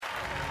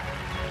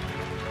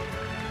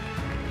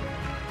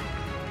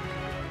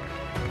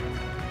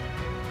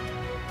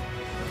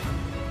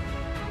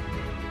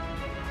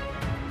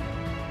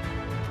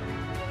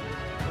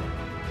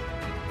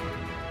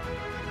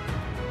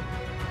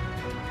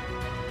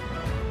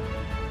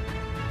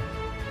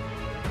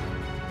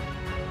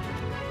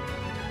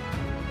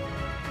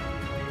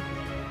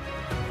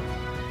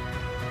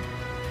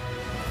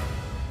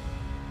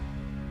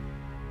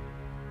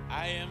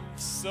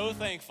So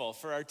thankful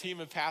for our team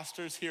of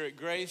pastors here at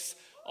Grace.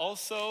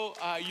 Also,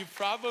 you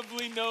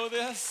probably know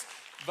this,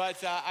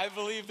 but I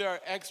believe there are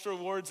extra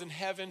awards in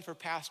heaven for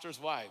pastors'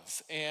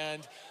 wives.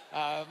 And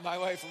my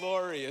wife,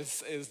 Lori,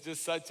 is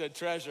just such a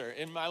treasure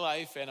in my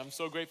life, and I'm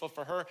so grateful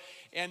for her.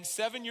 And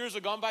 7 years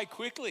have gone by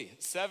quickly,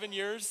 7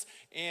 years,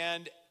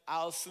 and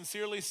I'll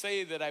sincerely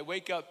say that I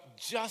wake up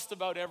just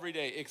about every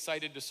day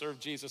excited to serve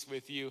Jesus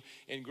with you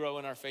and grow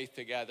in our faith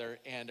together.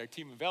 And our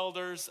team of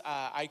elders,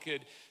 I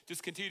could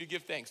just continue to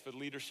give thanks for the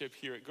leadership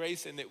here at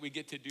Grace and that we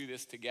get to do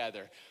this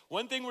together.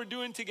 One thing we're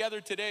doing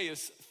together today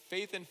is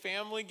Faith and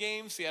Family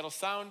Game, Seattle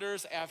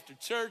Sounders, after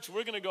church.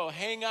 We're going to go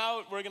hang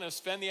out. We're going to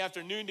spend the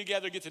afternoon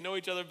together, get to know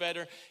each other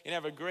better, and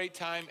have a great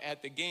time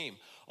at the game.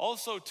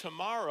 Also,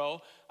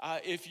 tomorrow,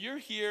 if you're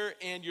here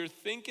and you're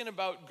thinking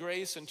about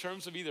Grace in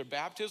terms of either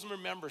baptism or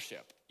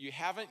membership, you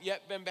haven't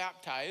yet been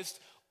baptized,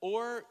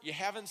 or you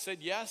haven't said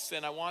yes,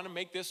 and I want to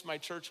make this my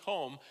church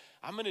home,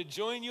 I'm going to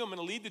join you. I'm going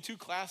to lead the two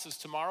classes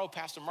tomorrow.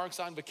 Pastor Mark's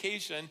on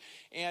vacation,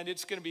 and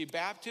it's going to be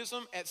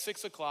baptism at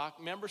 6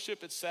 o'clock,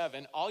 membership at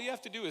 7. All you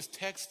have to do is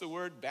text the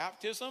word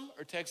baptism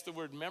or text the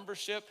word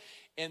membership,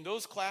 and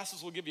those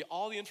classes will give you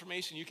all the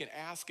information. You can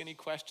ask any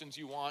questions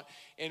you want,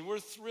 and we're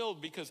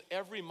thrilled because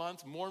every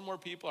month more and more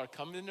people are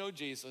coming to know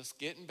Jesus,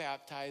 getting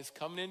baptized,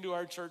 coming into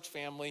our church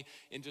family,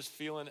 and just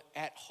feeling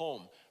at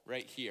home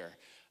right here.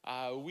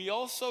 We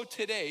also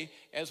today,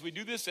 as we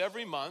do this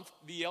every month,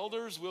 the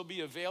elders will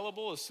be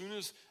available as soon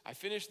as I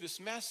finish this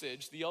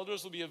message. The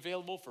elders will be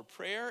available for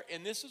prayer,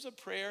 and this is a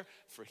prayer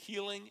for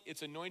healing.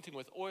 It's anointing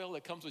with oil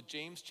that comes with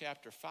James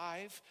chapter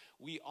 5.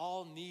 We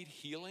all need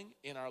healing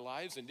in our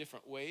lives in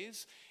different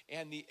ways,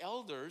 and the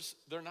elders,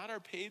 they're not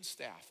our paid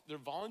staff. They're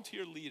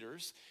volunteer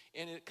leaders,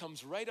 and it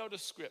comes right out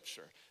of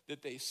Scripture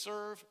that they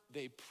serve,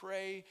 they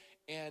pray,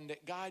 and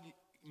that God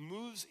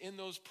moves in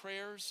those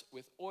prayers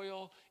with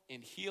oil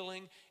and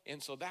healing.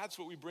 And so that's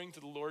what we bring to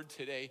the Lord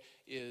today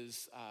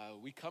is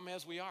we come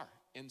as we are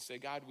and say,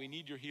 God, we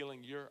need your healing.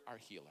 You're our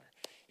healer.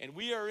 And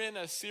we are in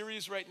a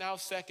series right now,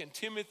 2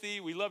 Timothy.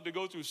 We love to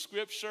go through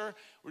Scripture.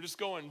 We're just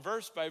going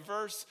verse by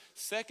verse.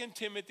 2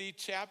 Timothy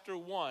chapter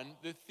 1,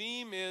 the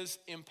theme is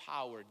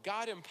empowered.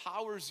 God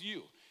empowers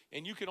you,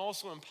 and you can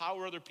also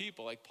empower other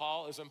people like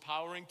Paul is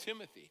empowering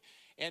Timothy.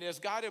 And as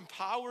God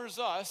empowers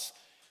us,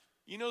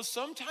 you know,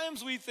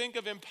 sometimes we think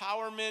of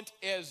empowerment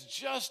as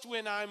just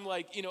when I'm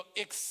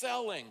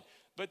excelling.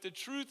 But the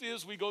truth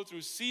is we go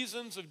through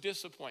seasons of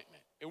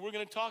disappointment. And we're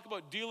going to talk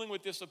about dealing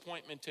with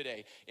disappointment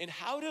today. And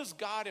how does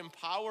God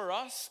empower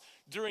us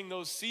during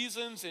those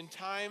seasons and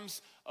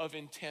times of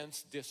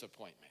intense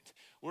disappointment?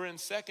 We're in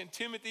 2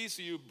 Timothy,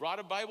 so you brought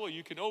a Bible,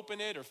 you can open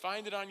it or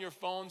find it on your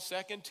phone,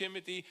 2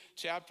 Timothy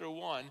chapter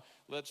 1.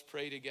 Let's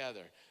pray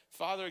together.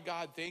 Father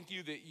God, thank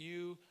you that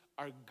you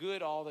are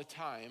good all the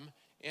time.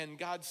 And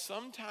God,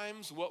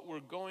 sometimes what we're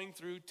going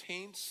through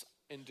taints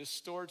and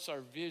distorts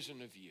our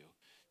vision of you.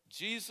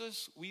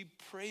 Jesus, we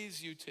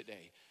praise you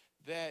today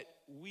that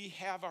we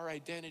have our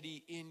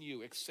identity in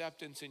you,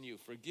 acceptance in you,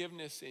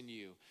 forgiveness in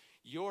you.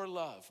 Your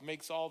love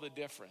makes all the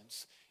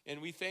difference.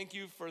 And we thank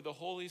you for the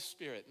Holy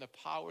Spirit and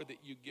the power that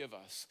you give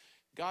us.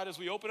 God, as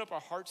we open up our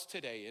hearts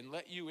today and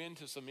let you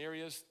into some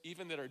areas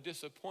even that are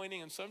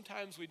disappointing, and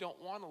sometimes we don't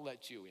want to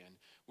let you in,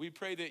 we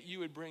pray that you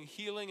would bring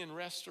healing and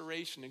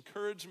restoration,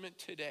 encouragement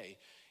today.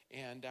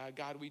 And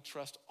God, we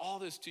trust all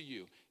this to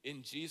you.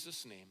 In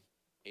Jesus' name,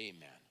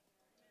 amen.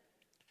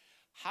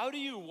 How do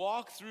you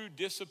walk through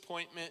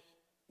disappointment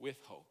with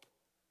hope?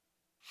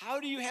 How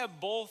do you have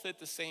both at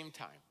the same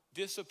time?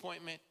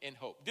 Disappointment and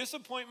hope.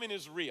 Disappointment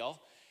is real.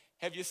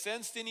 Have you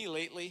sensed any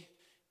lately?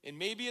 And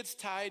maybe it's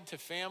tied to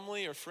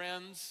family or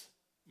friends.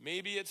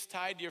 Maybe it's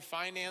tied to your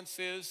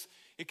finances.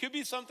 It could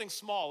be something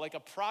small, like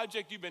a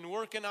project you've been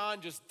working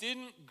on just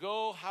didn't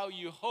go how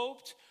you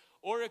hoped.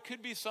 Or it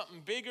could be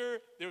something bigger.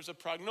 There's a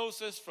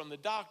prognosis from the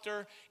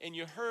doctor, and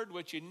you heard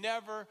what you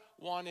never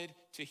wanted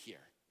to hear.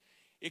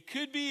 It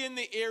could be in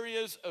the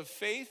areas of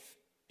faith.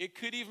 It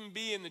could even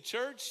be in the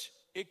church.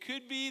 It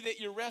could be that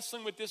you're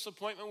wrestling with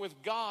disappointment with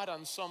God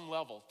on some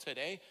level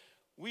today.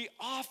 We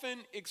often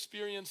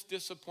experience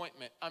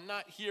disappointment. I'm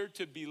not here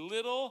to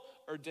belittle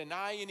or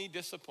deny any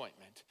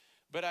disappointment,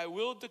 but I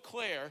will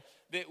declare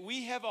that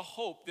we have a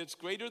hope that's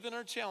greater than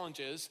our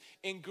challenges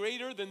and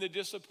greater than the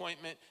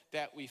disappointment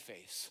that we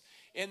face.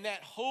 And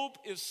that hope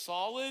is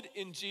solid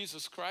in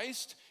Jesus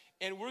Christ.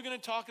 And we're going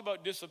to talk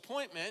about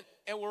disappointment,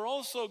 and we're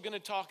also going to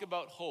talk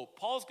about hope.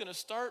 Paul's going to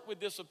start with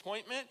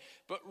disappointment,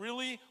 but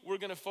really we're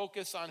going to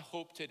focus on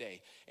hope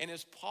today. And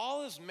as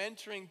Paul is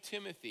mentoring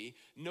Timothy,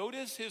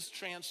 notice his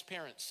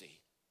transparency.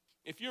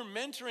 If you're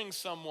mentoring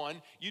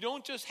someone, you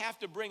don't just have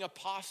to bring a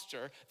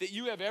posture that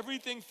you have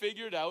everything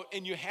figured out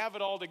and you have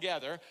it all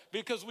together,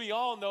 because we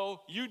all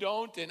know you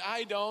don't and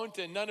I don't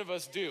and none of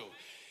us do.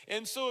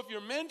 And so if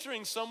you're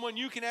mentoring someone,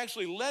 you can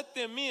actually let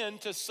them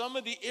into some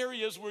of the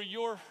areas where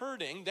you're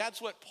hurting.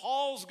 That's what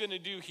Paul's going to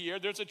do here.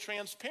 There's a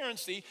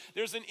transparency.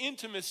 There's an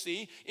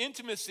intimacy.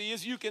 Intimacy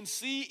is you can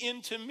see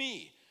into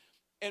me.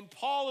 And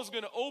Paul is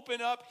going to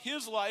open up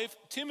his life.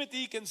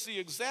 Timothy can see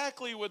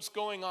exactly what's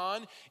going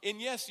on.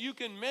 And yes, you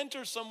can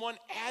mentor someone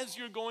as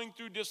you're going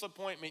through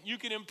disappointment. You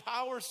can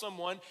empower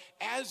someone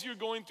as you're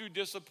going through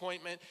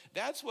disappointment.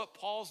 That's what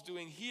Paul's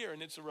doing here.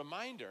 And it's a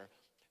reminder,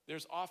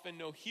 there's often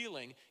no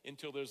healing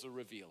until there's a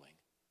revealing.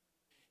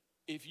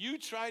 If you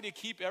try to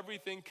keep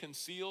everything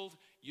concealed,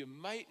 you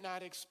might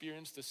not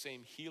experience the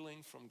same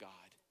healing from God.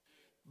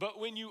 But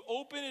when you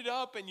open it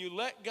up and you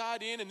let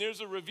God in and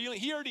there's a revealing,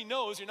 he already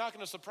knows, you're not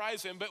going to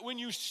surprise him. But when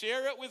you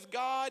share it with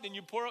God and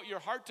you pour out your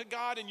heart to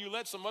God and you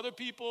let some other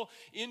people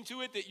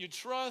into it that you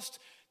trust,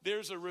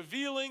 there's a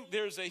revealing,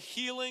 there's a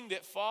healing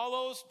that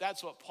follows.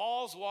 That's what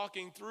Paul's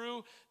walking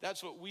through.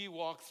 That's what we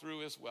walk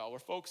through as well. We're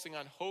focusing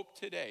on hope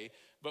today,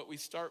 but we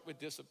start with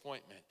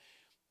disappointment.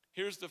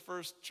 Here's the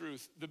first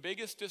truth. The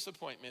biggest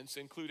disappointments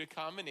include a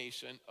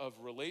combination of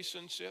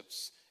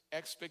relationships,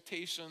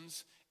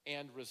 expectations,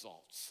 and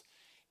results.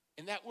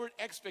 And that word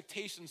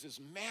expectations is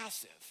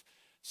massive.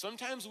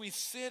 Sometimes we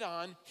sit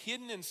on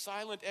hidden and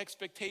silent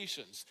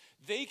expectations.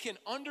 They can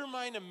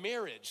undermine a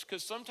marriage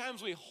because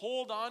sometimes we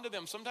hold on to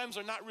them. Sometimes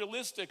they're not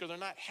realistic or they're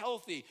not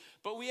healthy.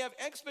 But we have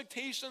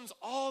expectations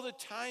all the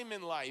time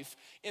in life,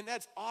 and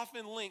that's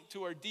often linked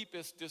to our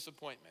deepest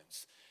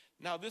disappointments.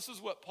 Now, this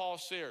is what Paul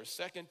shares,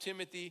 2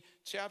 Timothy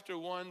chapter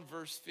 1,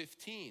 verse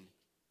 15.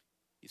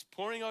 He's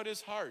pouring out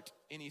his heart,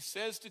 and he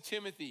says to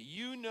Timothy,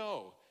 you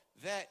know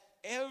that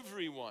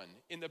everyone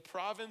in the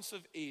province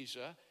of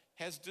Asia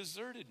has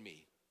deserted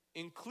me,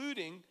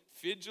 including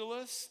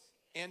Phygelus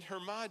and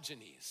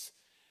Hermogenes.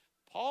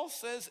 Paul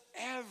says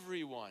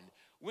everyone.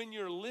 When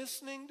you're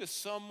listening to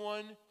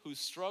someone who's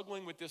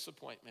struggling with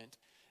disappointment,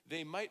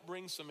 they might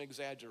bring some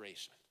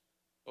exaggeration,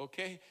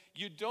 okay?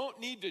 You don't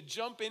need to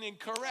jump in and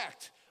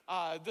correct.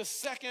 The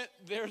second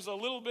there's a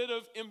little bit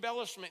of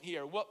embellishment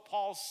here. What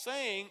Paul's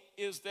saying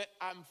is that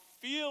I'm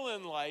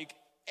feeling like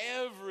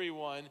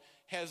everyone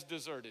has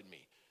deserted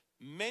me.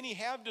 Many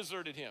have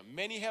deserted him.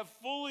 Many have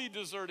fully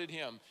deserted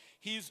him.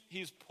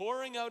 He's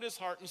pouring out his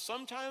heart. And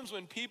sometimes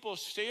when people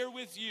share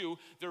with you,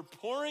 they're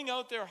pouring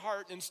out their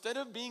heart. Instead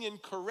of being in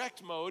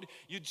correct mode,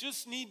 you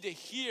just need to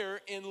hear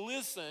and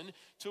listen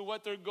to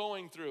what they're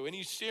going through. And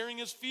he's sharing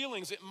his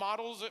feelings. It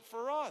models it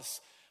for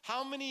us.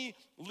 How many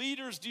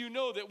leaders do you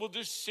know that will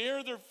just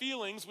share their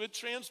feelings with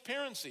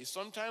transparency?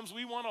 Sometimes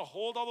we want to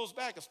hold all those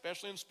back,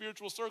 especially in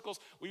spiritual circles.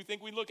 We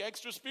think we look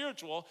extra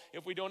spiritual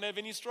if we don't have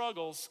any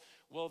struggles.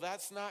 Well,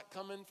 that's not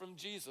coming from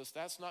Jesus.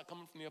 That's not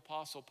coming from the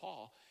Apostle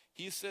Paul.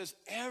 He says,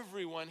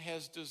 everyone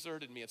has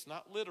deserted me. It's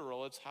not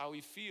literal, it's how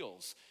he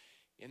feels.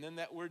 And then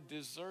that word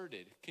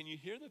deserted. Can you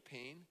hear the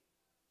pain?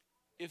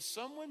 If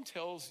someone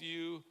tells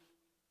you,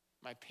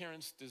 my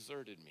parents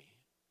deserted me,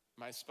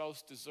 my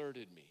spouse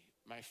deserted me,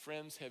 my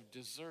friends have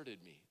deserted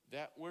me.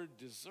 That word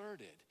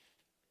deserted,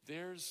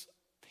 there's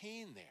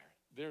pain there.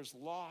 There's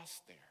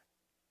loss there.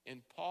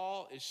 And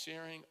Paul is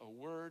sharing a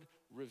word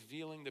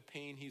revealing the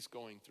pain he's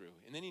going through.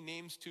 And then he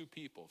names two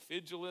people,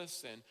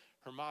 Phygelus and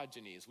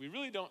Hermogenes. We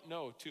really don't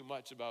know too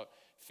much about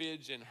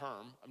Fidge and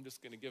Herm. I'm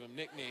just going to give them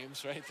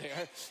nicknames right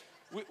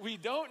there. We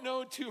don't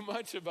know too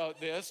much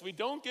about this. We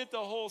don't get the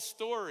whole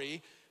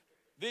story.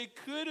 They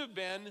could have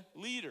been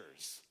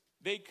leaders.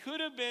 They could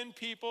have been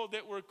people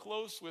that were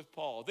close with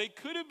Paul. They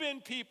could have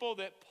been people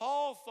that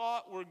Paul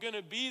thought were going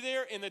to be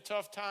there in the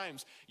tough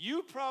times.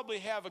 You probably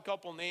have a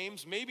couple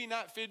names, maybe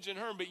not Fidge and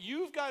Herm, but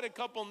you've got a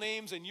couple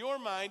names in your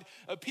mind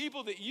of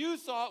people that you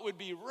thought would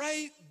be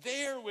right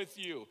there with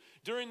you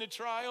during the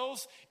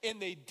trials,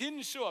 and they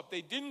didn't show up.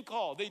 They didn't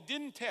call. They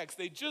didn't text.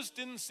 They just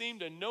didn't seem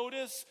to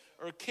notice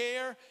or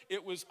care.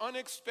 It was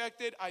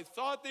unexpected. I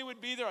thought they would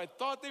be there. I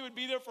thought they would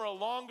be there for a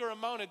longer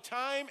amount of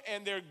time,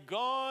 and they're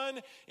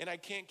gone, and I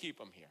can't keep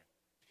them here.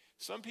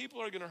 Some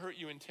people are going to hurt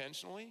you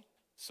intentionally.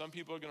 Some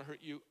people are going to hurt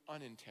you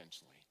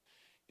unintentionally.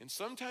 And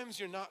sometimes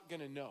you're not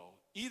going to know.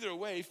 Either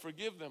way,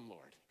 forgive them,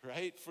 Lord,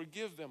 right?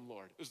 Forgive them,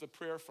 Lord, is the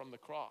prayer from the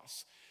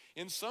cross.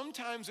 And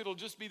sometimes it'll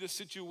just be the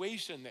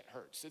situation that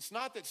hurts. It's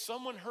not that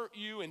someone hurt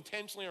you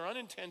intentionally or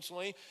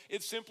unintentionally.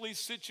 It's simply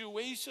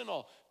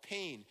situational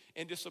pain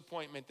and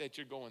disappointment that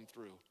you're going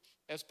through.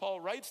 As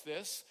Paul writes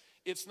this,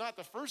 it's not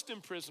the first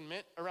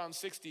imprisonment around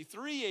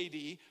 63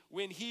 AD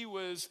when he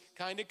was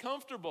kind of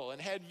comfortable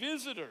and had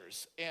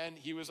visitors and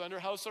he was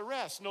under house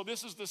arrest. No,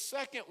 this is the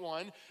second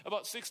one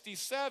about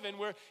 67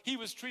 where he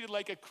was treated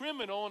like a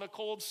criminal in a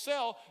cold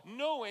cell,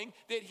 knowing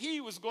that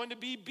he was going to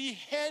be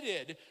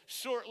beheaded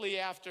shortly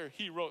after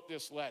he wrote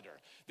this letter.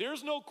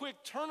 There's no quick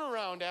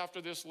turnaround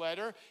after this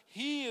letter.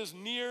 He is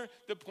near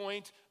the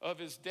point of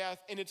his death,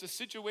 and it's a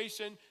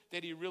situation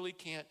that he really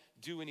can't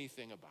do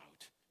anything about.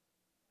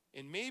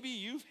 And maybe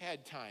you've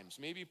had times,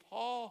 maybe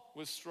Paul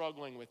was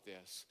struggling with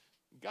this.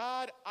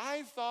 God,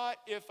 I thought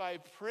if I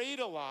prayed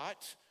a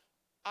lot,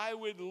 I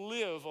would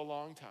live a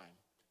long time.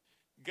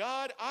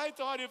 God, I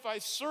thought if I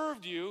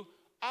served you,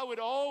 I would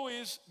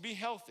always be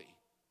healthy.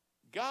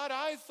 God,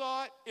 I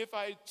thought if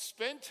I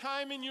spent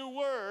time in your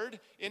word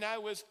and I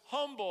was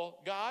humble,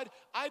 God,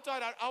 I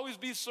thought I'd always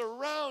be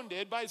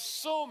surrounded by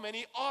so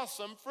many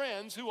awesome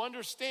friends who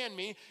understand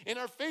me and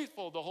are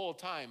faithful the whole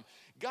time.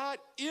 God,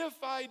 if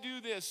I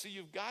do this, so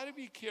you've got to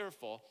be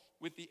careful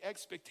with the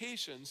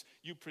expectations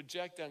you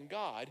project on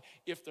God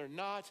if they're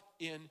not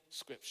in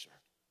Scripture.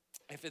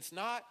 If it's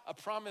not a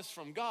promise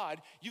from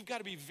God, you've got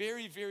to be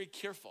very, very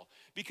careful.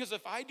 Because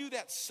if I do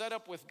that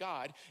setup with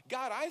God,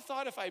 I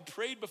thought if I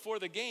prayed before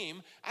the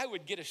game, I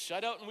would get a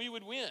shutout and we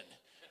would win,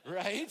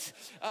 right?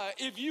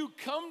 If you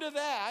come to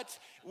that,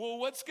 well,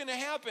 what's going to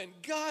happen?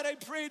 God, I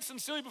prayed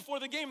sincerely before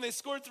the game. They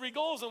scored 3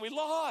 goals and we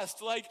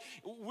lost. Like,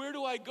 where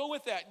do I go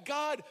with that?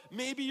 God,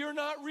 maybe you're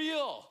not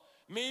real.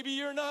 Maybe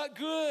you're not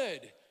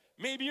good.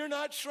 Maybe you're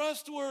not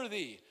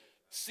trustworthy.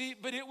 See,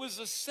 but it was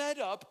a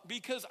setup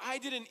because I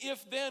did an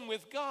if-then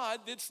with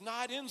God that's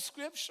not in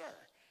Scripture.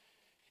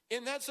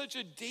 And that's such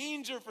a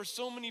danger for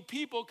so many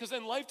people because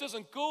then life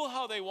doesn't go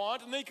how they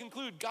want and they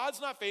conclude God's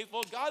not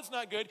faithful, God's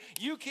not good,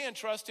 you can't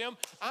trust him,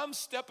 I'm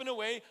stepping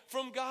away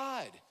from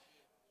God.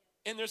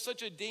 And there's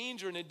such a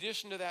danger in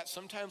addition to that,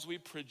 sometimes we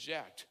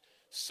project.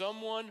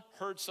 Someone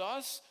hurts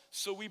us,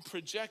 so we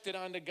project it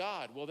onto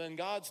God. Well, then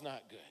God's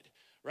not good.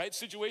 Right?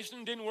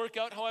 Situation didn't work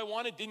out how I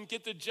wanted, didn't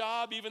get the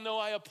job even though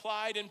I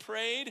applied and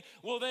prayed.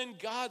 Well, then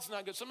God's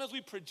not good. Sometimes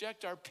we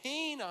project our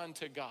pain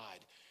onto God.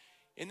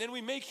 And then we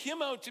make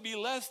him out to be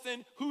less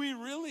than who he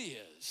really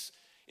is.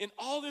 And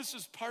all this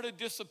is part of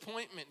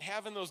disappointment,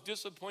 having those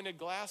disappointed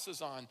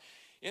glasses on.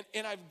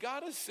 And I've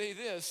got to say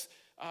this,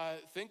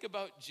 think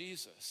about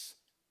Jesus.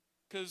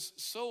 Because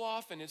so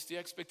often it's the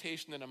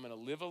expectation that I'm going to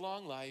live a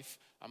long life,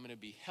 I'm going to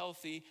be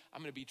healthy,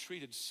 I'm going to be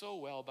treated so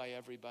well by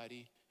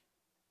everybody.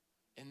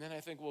 And then I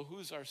think, well,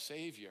 who's our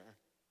Savior?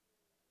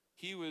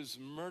 He was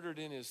murdered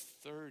in his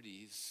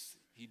 30s.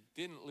 He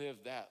didn't live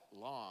that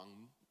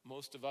long.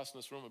 Most of us in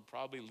this room have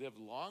probably lived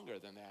longer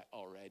than that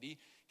already.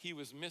 He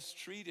was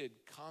mistreated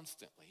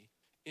constantly,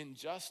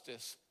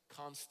 injustice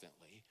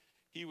constantly.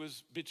 He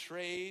was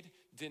betrayed,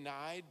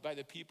 denied by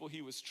the people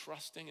he was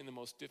trusting in the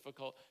most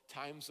difficult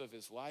times of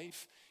his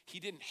life. He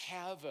didn't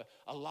have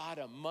a lot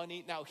of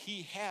money. Now,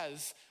 he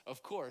has,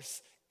 of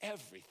course,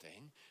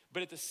 everything,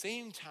 but at the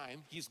same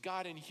time, he's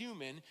God and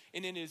human,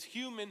 and in his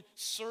human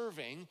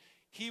serving,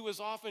 he was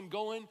often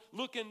going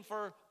looking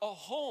for a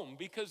home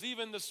because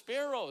even the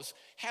sparrows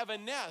have a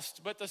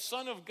nest, but the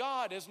Son of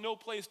God has no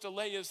place to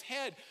lay his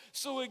head.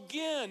 So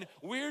again,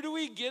 where do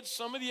we get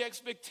some of the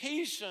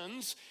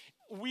expectations?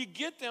 We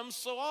get them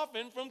so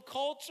often from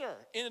culture.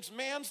 And it's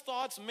man's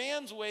thoughts,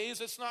 man's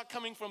ways. It's not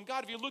coming from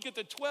God. If you look at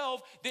the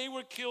 12, they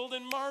were killed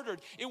and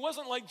martyred. It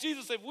wasn't like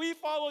Jesus, if we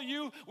follow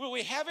you, will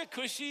we have it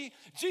cushy?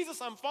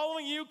 Jesus, I'm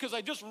following you because I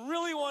just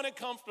really want it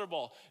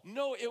comfortable.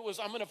 No, it was,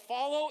 I'm going to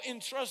follow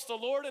and trust the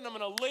Lord, and I'm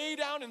going to lay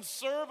down and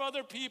serve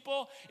other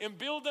people and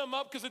build them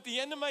up, because at the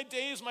end of my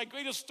days, my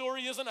greatest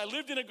story isn't I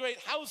lived in a great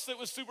house that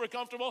was super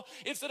comfortable.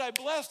 It's that I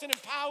blessed and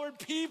empowered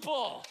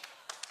people.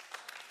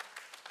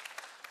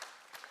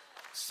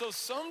 So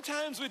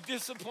sometimes with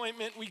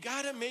disappointment, we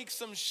got to make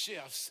some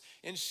shifts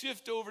and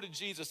shift over to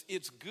Jesus.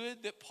 It's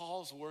good that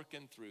Paul's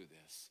working through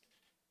this.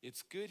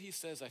 It's good he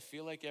says, I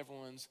feel like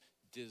everyone's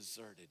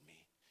deserted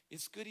me.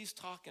 It's good he's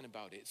talking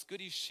about it. It's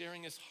good he's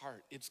sharing his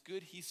heart. It's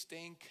good he's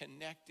staying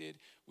connected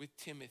with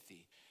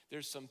Timothy.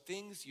 There's some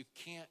things you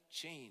can't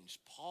change.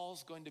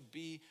 Paul's going to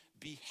be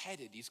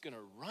beheaded. He's going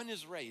to run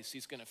his race.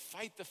 He's going to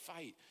fight the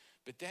fight.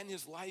 But then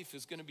his life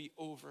is going to be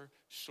over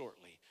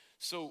shortly.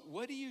 So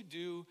what do you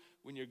do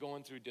when you're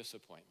going through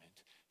disappointment?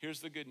 Here's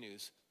the good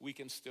news. We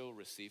can still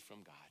receive from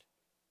God.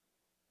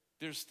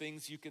 There's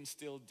things you can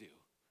still do.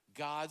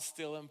 God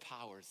still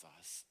empowers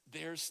us.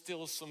 There's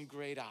still some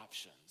great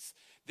options.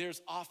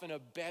 There's often a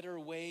better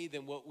way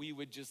than what we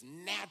would just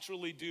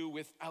naturally do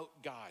without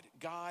God.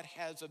 God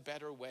has a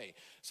better way.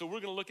 So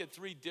we're going to look at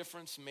 3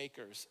 difference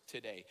makers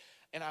today.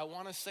 And I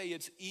want to say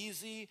it's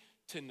easy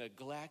to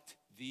neglect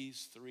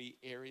these 3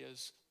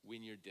 areas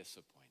when you're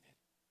disappointed.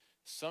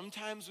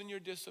 Sometimes when you're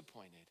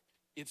disappointed,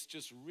 it's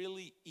just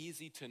really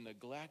easy to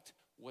neglect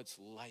what's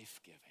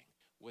life-giving,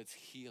 what's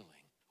healing,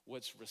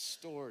 what's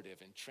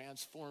restorative and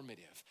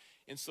transformative.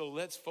 And so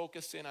let's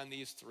focus in on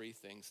these 3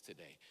 things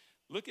today.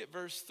 Look at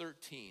verse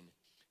 13.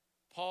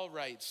 Paul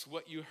writes,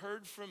 what you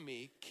heard from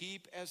me,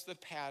 keep as the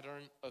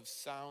pattern of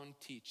sound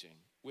teaching,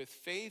 with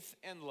faith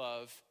and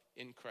love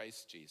in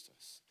Christ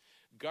Jesus.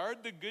 Guard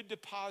the good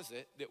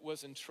deposit that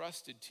was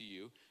entrusted to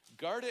you.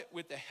 Guard it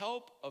with the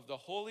help of the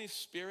Holy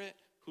Spirit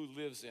who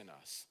lives in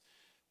us.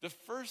 The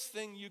first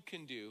thing you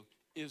can do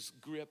is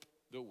grip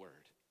the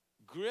word.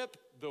 Grip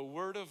the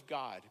word of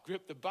God.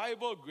 Grip the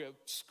Bible, grip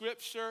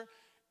Scripture,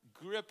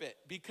 grip it.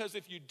 Because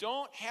if you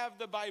don't have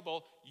the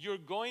Bible, you're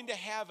going to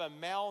have a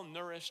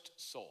malnourished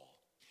soul.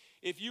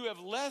 If you have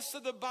less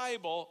of the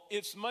Bible,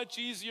 it's much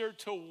easier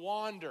to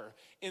wander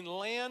and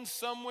land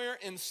somewhere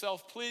in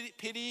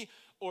self-pity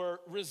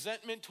or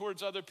resentment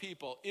towards other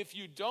people. If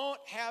you don't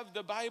have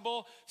the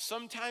Bible,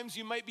 sometimes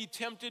you might be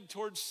tempted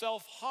towards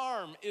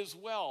self-harm as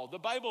well. The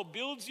Bible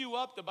builds you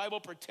up. The Bible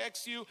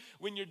protects you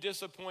when you're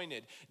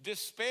disappointed.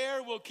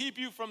 Despair will keep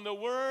you from the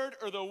word,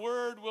 or the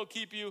word will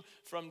keep you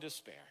from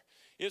despair.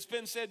 It's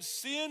been said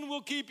sin will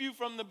keep you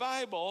from the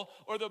Bible,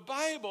 or the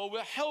Bible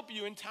will help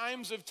you in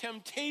times of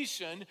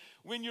temptation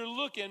when you're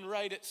looking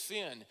right at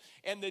sin.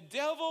 And the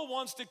devil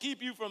wants to keep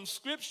you from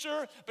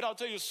Scripture, but I'll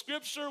tell you,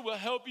 Scripture will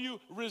help you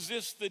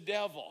resist the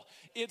devil.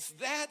 It's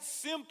that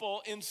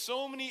simple in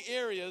so many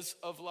areas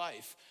of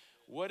life.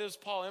 What does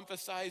Paul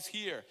emphasize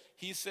here?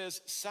 He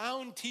says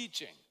sound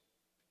teaching,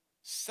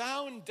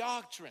 sound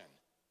doctrine,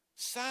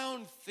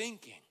 sound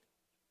thinking,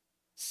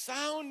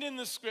 sound in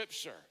the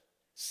Scripture,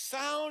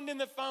 sound in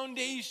the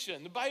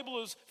foundation. The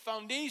Bible is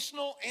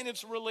foundational and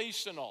it's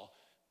relational.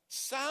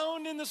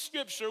 Sound in the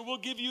Scripture will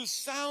give you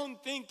sound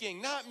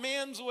thinking, not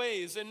man's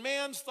ways and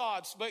man's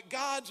thoughts, but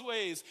God's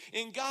ways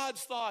and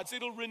God's thoughts.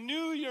 It'll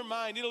renew your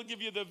mind. It'll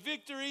give you the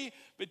victory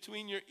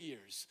between your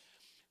ears.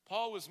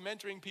 Paul was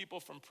mentoring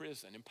people from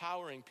prison,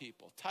 empowering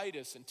people.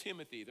 Titus and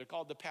Timothy, they're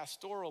called the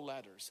pastoral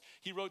letters.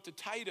 He wrote to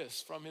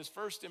Titus from his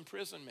first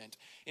imprisonment.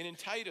 And in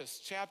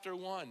Titus chapter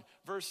 1,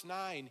 verse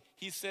 9,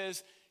 he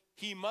says,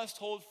 he must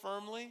hold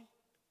firmly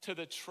to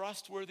the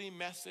trustworthy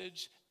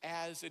message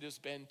as it has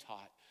been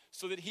taught,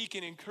 so that he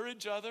can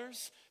encourage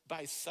others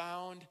by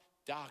sound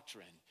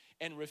doctrine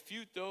and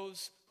refute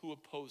those who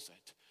oppose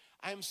it.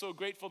 I am so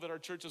grateful that our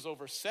church is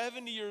over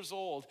 70 years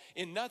old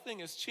and nothing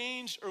has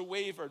changed or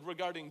wavered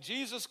regarding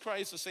Jesus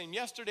Christ, the same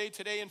yesterday,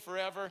 today, and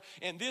forever.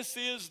 And this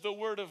is the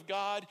Word of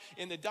God,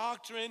 and the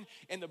doctrine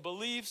and the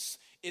beliefs.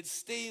 It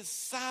stays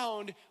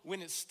sound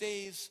when it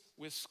stays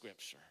with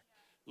Scripture.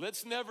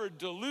 Let's never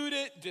dilute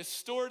it,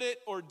 distort it,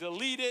 or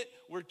delete it.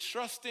 We're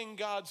trusting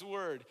God's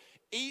Word.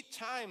 8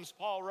 times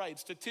Paul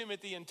writes to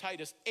Timothy and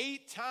Titus,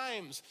 8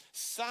 times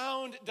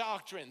sound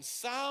doctrine,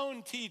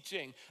 sound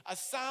teaching, a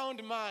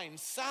sound mind,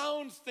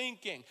 sound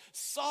thinking,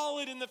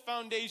 solid in the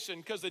foundation,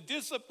 because the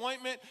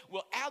disappointment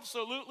will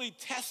absolutely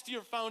test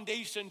your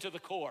foundation to the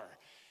core.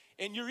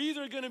 And you're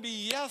either going to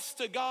be yes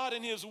to God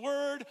and His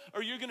Word,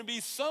 or you're going to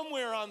be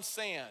somewhere on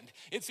sand.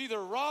 It's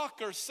either rock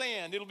or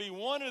sand. It'll be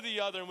one or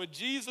the other. And with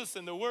Jesus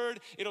and the Word,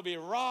 it'll be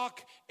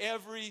rock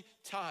every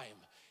time.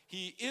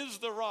 He is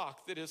the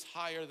rock that is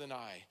higher than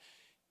I.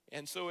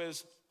 And so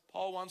as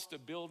Paul wants to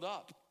build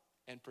up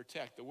and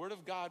protect, the Word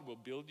of God will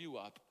build you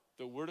up.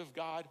 The Word of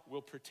God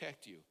will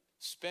protect you.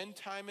 Spend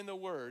time in the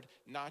Word,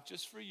 not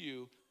just for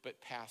you, but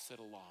pass it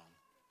along.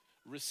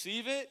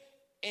 Receive it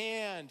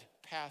and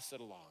pass it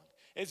along.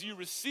 As you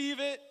receive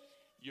it,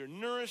 you're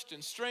nourished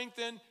and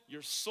strengthened.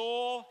 Your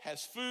soul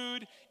has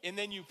food, and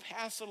then you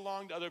pass it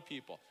along to other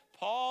people.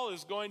 Paul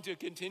is going to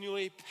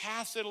continually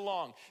pass it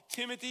along.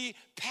 Timothy,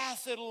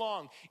 pass it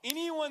along.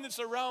 Anyone that's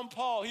around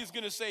Paul, he's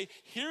going to say,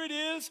 here it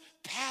is,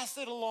 pass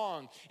it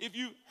along. If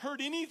you heard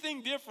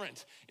anything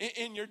different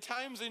in your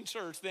times in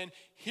church, then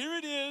here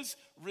it is,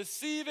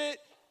 receive it,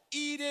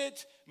 eat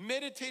it,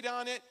 meditate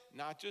on it.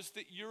 Not just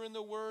that you're in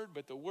the Word,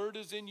 but the Word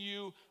is in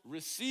you.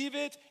 Receive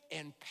it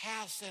and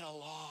pass it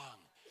along.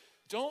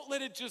 Don't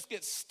let it just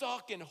get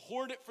stuck and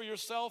hoard it for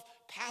yourself.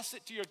 Pass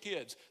it to your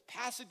kids.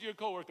 Pass it to your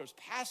coworkers.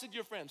 Pass it to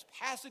your friends.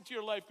 Pass it to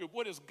your life group.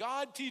 What is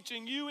God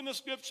teaching you in the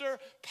Scripture?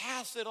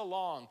 Pass it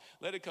along.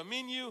 Let it come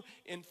in you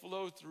and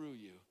flow through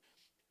you.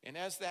 And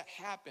as that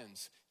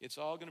happens, it's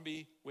all going to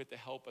be with the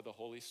help of the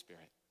Holy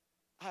Spirit.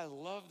 I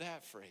love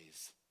that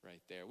phrase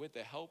right there, with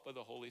the help of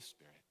the Holy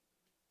Spirit.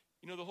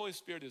 You know, the Holy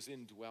Spirit is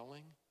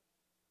indwelling.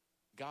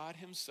 God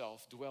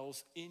Himself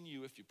dwells in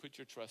you if you put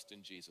your trust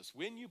in Jesus.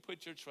 When you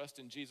put your trust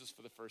in Jesus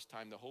for the first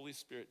time, the Holy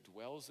Spirit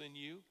dwells in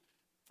you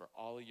for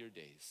all of your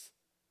days.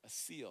 A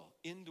seal,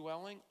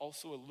 indwelling,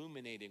 also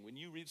illuminating. When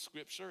you read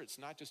Scripture, it's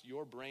not just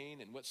your brain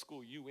and what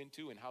school you went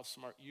to and how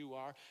smart you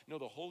are. No,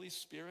 the Holy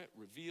Spirit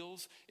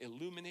reveals,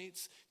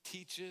 illuminates,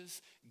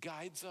 teaches,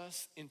 guides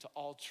us into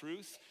all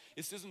truth.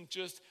 This isn't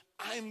just,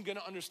 I'm going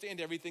to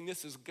understand everything.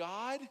 This is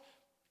God.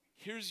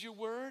 Here's your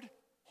word.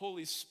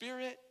 Holy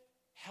Spirit,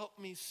 help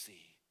me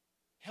see.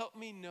 Help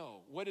me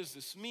know. What does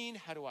this mean?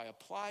 How do I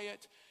apply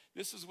it?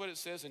 This is what it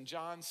says in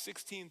John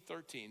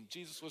 16:13.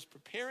 Jesus was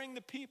preparing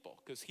the people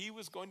because He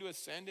was going to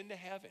ascend into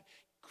heaven.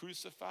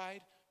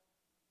 Crucified,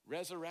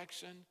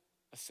 resurrection,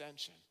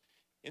 ascension.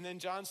 And then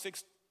John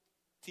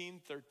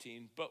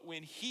 16:13. But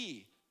when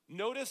He,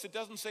 notice it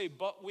doesn't say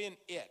but when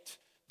it.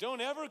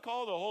 Don't ever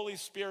call the Holy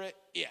Spirit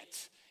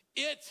it.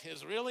 It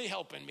is really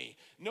helping me.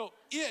 No,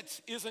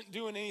 it isn't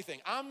doing anything.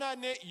 I'm not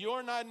in it.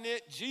 You're not in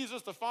it.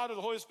 Jesus, the Father,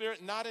 the Holy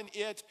Spirit, not in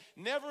it.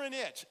 Never in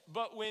it.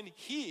 But when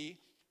He,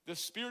 the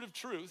Spirit of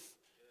truth,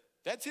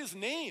 that's His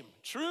name,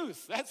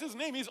 truth. That's His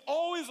name. He's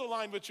always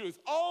aligned with truth,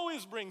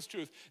 always brings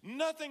truth.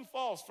 Nothing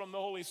false from the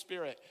Holy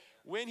Spirit.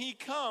 When He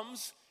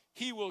comes,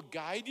 He will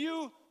guide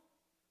you.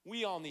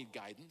 We all need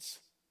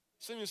guidance.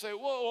 Some of you say,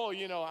 whoa,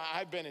 you know,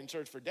 I've been in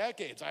church for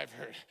decades. I've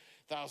heard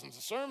thousands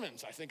of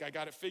sermons. I think I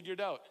got it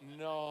figured out.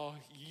 No,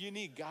 you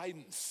need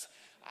guidance.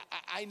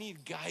 I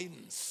need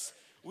guidance.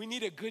 We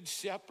need a good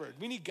shepherd.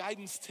 We need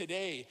guidance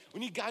today. We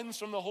need guidance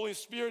from the Holy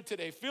Spirit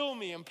today. Fill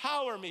me,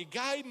 empower me,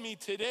 guide me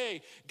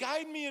today.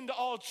 Guide me into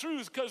all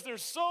truth, because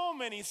there's so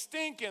many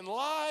stinking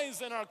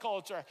lies in our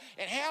culture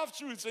and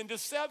half-truths and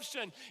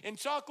deception and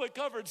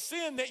chocolate-covered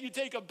sin that you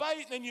take a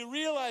bite and then you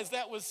realize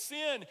that was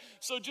sin.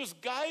 So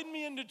just guide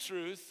me into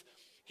truth.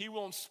 He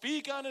won't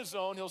speak on his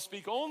own. He'll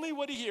speak only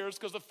what he hears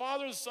because the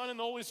Father, the Son, and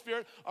the Holy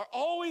Spirit are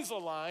always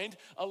aligned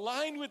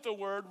with the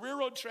Word,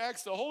 railroad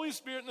tracks, the Holy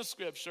Spirit, and the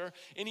Scripture,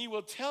 and he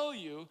will tell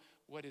you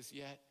what is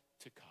yet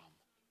to come.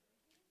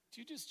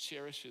 Do you just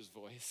cherish his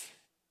voice?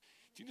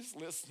 Do you just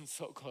listen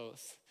so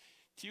close?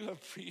 Do you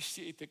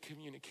appreciate the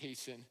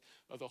communication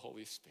of the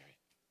Holy Spirit?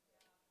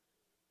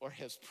 Or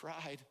has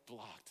pride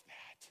blocked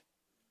that?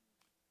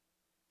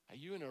 Are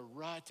you in a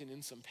rut and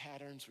in some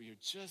patterns where you're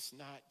just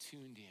not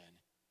tuned in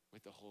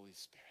with the Holy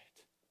Spirit?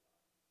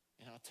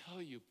 And I'll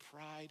tell you,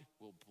 pride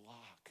will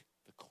block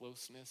the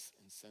closeness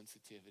and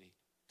sensitivity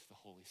to the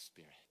Holy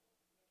Spirit.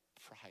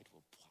 Pride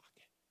will block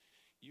it.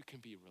 You can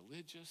be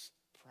religious,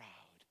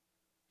 proud,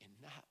 and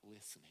not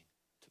listening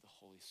to the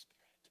Holy Spirit.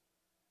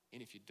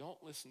 And if you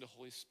don't listen to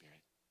Holy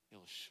Spirit,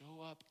 it'll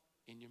show up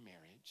in your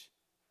marriage.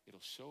 It'll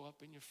show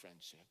up in your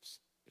friendships.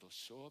 It'll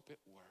show up at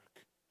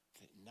work.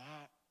 That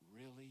not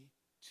really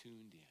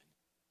tuned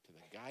in to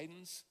the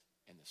guidance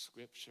and the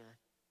Scripture,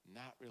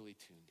 not really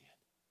tuned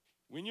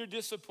in. When you're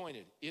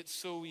disappointed, it's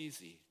so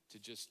easy to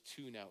just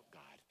tune out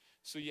God.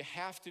 So you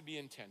have to be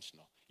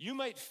intentional. You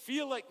might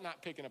feel like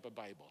not picking up a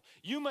Bible.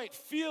 You might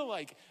feel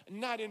like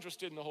not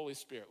interested in the Holy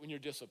Spirit when you're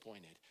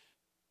disappointed.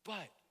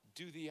 But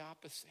do the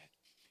opposite.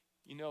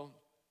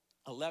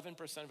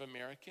 11% of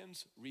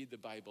Americans read the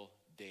Bible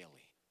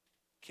daily.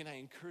 Can I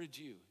encourage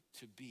you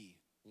to be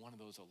one of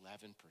those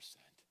 11%?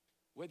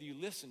 Whether you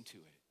listen to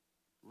it,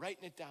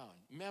 writing it down,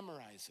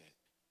 memorize it,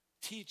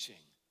 teaching,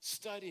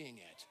 studying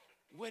it,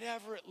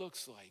 whatever it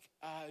looks like,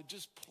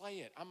 just play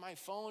it. On my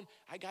phone,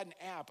 I got an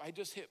app. I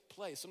just hit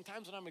play.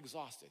 Sometimes when I'm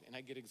exhausted, and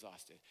I get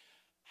exhausted,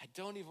 I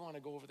don't even want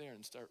to go over there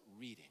and start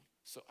reading.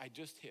 So I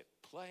just hit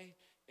play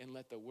and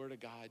let the Word of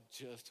God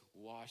just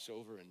wash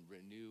over and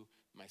renew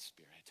my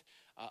spirit.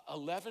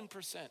 11%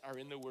 are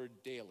in the Word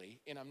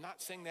daily, and I'm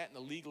not saying that in the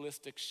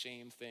legalistic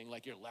shame thing,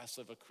 like you're less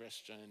of a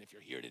Christian if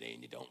you're here today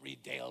and you don't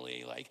read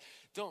daily. Like,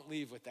 don't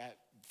leave with that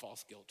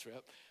false guilt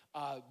trip.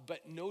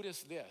 But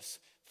notice this.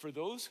 For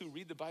those who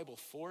read the Bible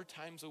 4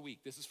 times a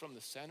week, this is from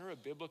the Center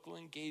of Biblical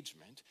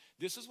Engagement.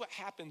 This is what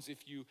happens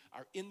if you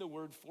are in the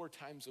Word 4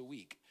 times a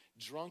week.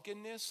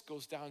 Drunkenness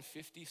goes down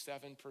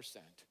 57%.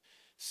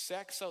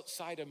 Sex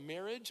outside of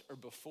marriage or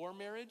before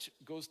marriage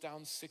goes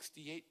down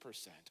 68%.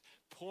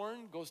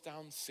 Porn goes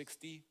down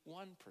 61%.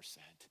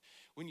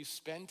 When you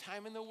spend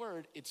time in the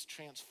Word, it's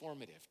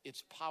transformative.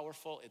 It's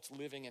powerful. It's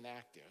living and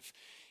active.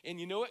 And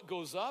you know what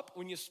goes up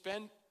when you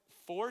spend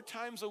 4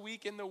 times a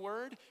week in the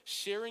Word?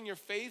 Sharing your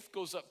faith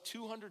goes up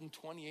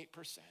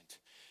 228%.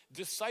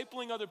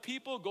 Discipling other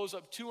people goes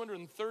up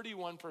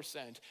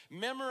 231%.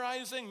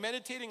 Memorizing,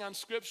 meditating on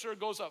Scripture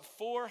goes up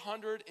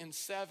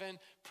 407%.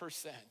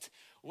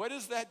 What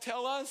does that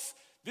tell us?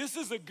 This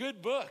is a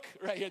good book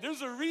right here.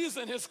 There's a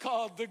reason it's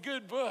called the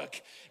good book,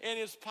 and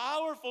it's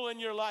powerful in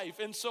your life.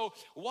 And so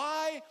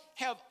why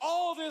have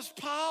all this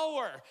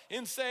power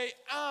and say,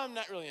 I'm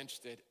not really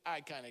interested.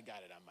 I kind of got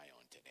it on my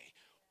own today.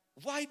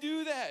 Why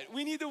do that?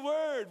 We need the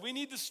Word. We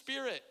need the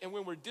Spirit. And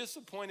when we're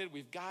disappointed,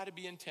 we've got to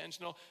be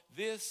intentional.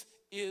 This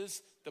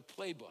is the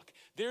playbook.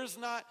 There's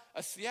not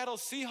a Seattle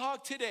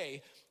Seahawk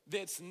today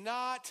that's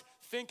not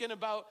thinking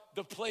about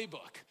the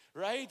playbook,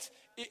 right?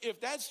 If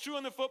that's true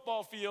on the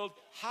football field,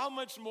 how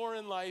much more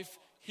in life?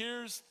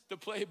 Here's the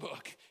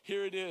playbook.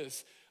 Here it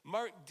is.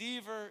 Mark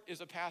Deaver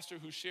is a pastor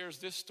who shares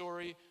this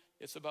story.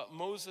 It's about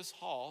Moses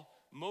Hall.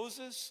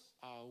 Moses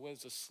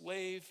was a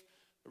slave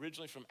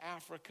originally from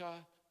Africa,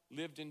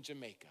 lived in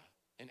Jamaica,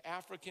 an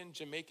African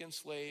Jamaican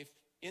slave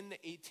in the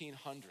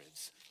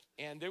 1800s.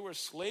 And there were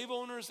slave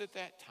owners at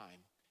that time,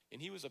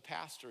 and he was a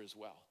pastor as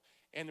well.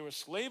 And there were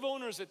slave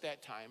owners at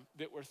that time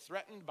that were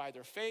threatened by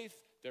their faith,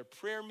 their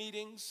prayer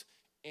meetings,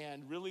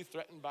 and really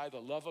threatened by the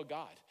love of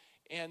God.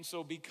 And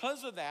so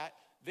because of that,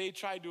 they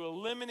tried to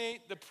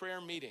eliminate the prayer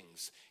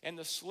meetings. And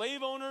the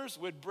slave owners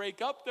would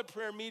break up the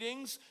prayer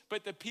meetings,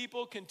 but the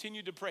people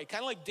continued to pray.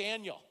 Kind of like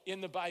Daniel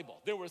in the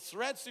Bible. There were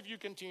threats if you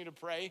continue to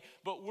pray,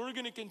 but we're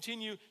going to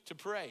continue to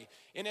pray.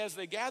 And as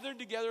they gathered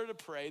together to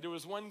pray, there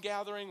was one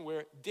gathering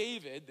where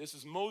David, this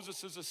is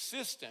Moses'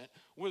 assistant,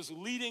 was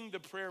leading the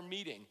prayer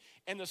meeting.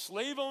 And the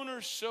slave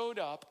owners showed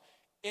up,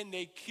 and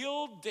they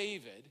killed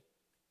David.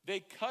 They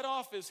cut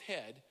off his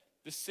head,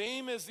 the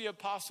same as the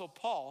Apostle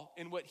Paul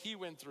in what he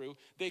went through.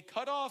 They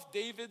cut off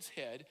David's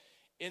head,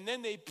 and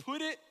then they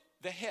put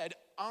the head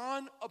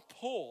on a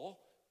pole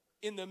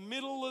in the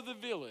middle of the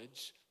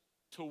village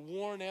to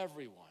warn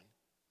everyone,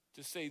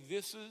 to say,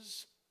 this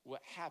is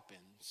what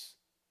happens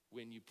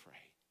when you pray.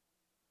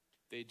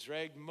 They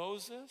dragged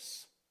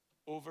Moses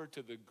over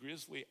to the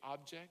grisly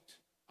object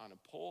on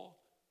a pole,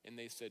 and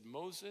they said,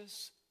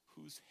 Moses,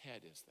 whose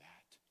head is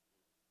that?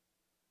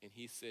 And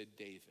he said,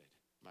 David,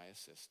 my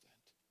assistant.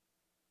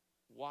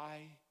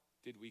 Why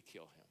did we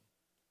kill him?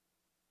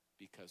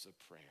 Because of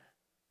prayer.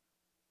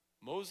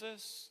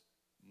 Moses,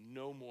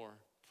 no more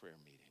prayer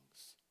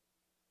meetings.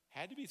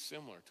 Had to be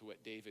similar to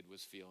what David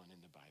was feeling in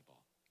the Bible.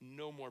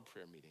 No more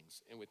prayer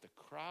meetings. And with the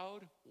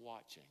crowd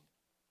watching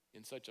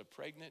in such a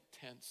pregnant,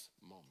 tense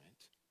moment,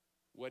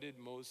 what did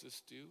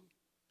Moses do?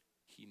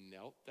 He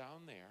knelt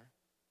down there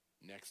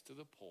next to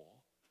the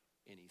pole,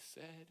 and he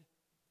said,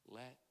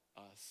 let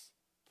us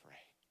pray.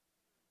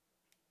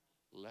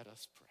 Let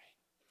us pray.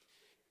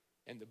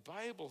 And the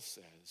Bible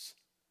says,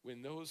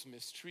 when those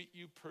mistreat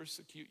you,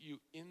 persecute you,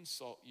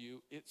 insult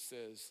you, it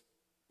says,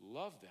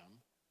 love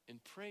them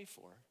and pray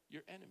for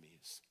your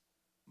enemies.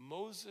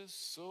 Moses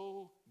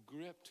so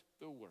gripped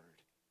the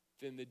word,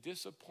 then the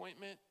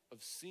disappointment of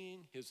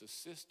seeing his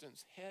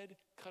assistant's head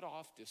cut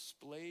off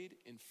displayed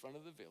in front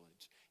of the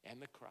village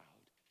and the crowd.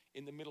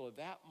 In the middle of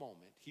that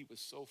moment, he was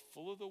so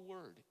full of the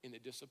word in the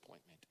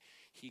disappointment.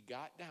 He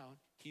got down,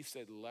 he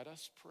said, let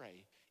us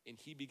pray, and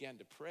he began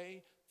to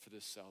pray for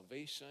the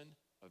salvation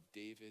of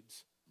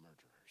David's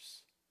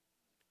murderers.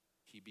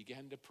 He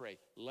began to pray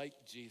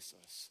like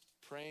Jesus,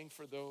 praying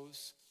for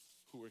those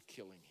who were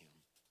killing him.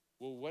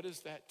 Well, what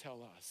does that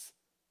tell us?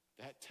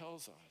 That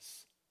tells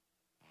us,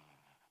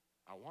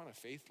 I want a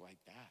faith like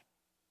that.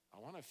 I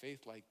want a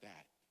faith like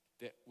that,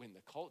 that when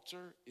the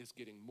culture is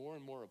getting more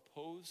and more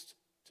opposed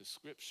to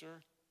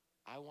Scripture,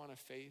 I want a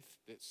faith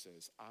that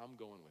says, I'm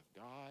going with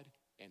God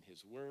and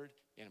his word,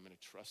 and I'm going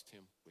to trust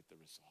him with the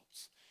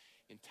results.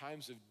 In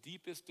times of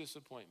deepest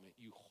disappointment,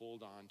 you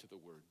hold on to the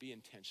word. Be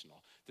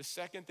intentional. The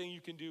second thing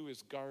you can do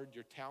is guard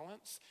your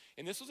talents.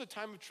 And this was a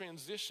time of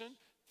transition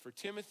for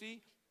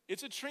Timothy.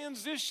 It's a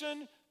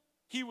transition.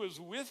 He was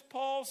with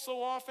Paul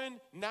so often.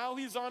 Now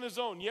he's on his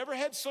own. You ever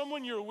had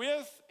someone you're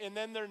with and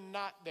then they're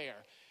not there?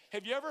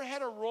 Have you ever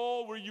had a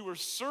role where you were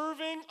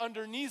serving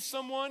underneath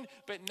someone,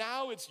 but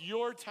now it's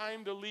your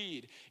time to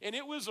lead? And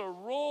it was a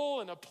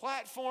role and a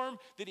platform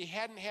that he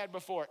hadn't had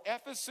before.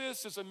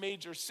 Ephesus is a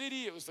major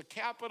city. It was the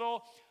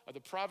capital of the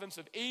province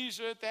of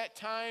Asia at that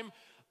time.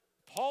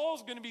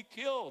 Paul's going to be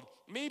killed.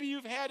 Maybe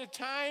you've had a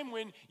time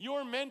when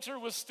your mentor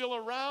was still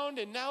around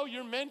and now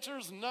your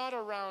mentor's not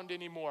around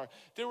anymore.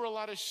 There were a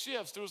lot of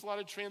shifts. There was a lot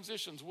of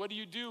transitions. What do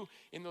you do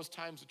in those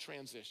times of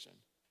transition?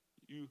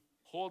 You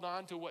hold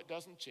on to what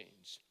doesn't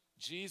change.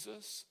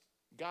 Jesus,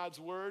 God's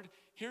word.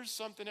 Here's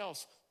something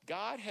else.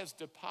 God has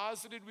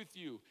deposited with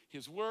you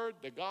his word,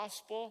 the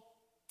gospel.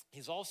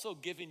 He's also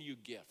given you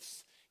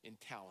gifts and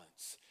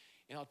talents.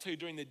 And I'll tell you,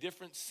 during the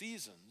different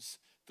seasons,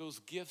 those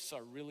gifts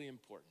are really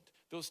important.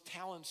 Those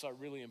talents are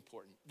really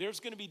important.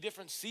 There's going to be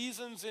different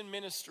seasons in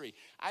ministry.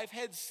 I've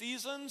had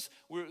seasons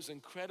where it was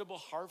incredible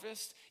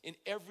harvest, and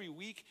every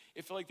week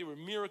it felt like there were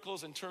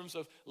miracles in terms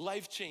of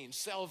life change,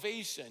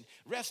 salvation,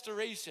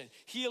 restoration,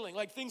 healing,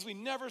 like things we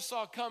never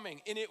saw coming.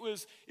 And it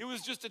was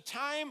just a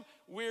time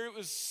where it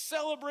was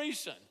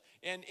celebration.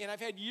 And I've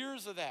had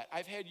years of that.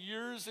 I've had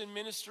years in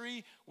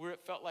ministry where it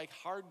felt like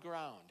hard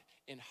ground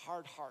and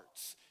hard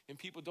hearts, and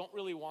people don't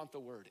really want the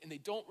word, and they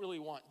don't really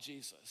want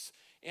Jesus.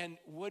 And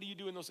what do you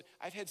do in those?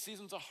 I've had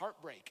seasons of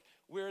heartbreak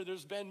where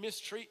there's been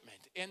mistreatment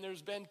and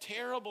there's been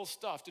terrible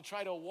stuff to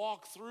try to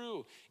walk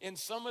through. And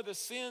some of the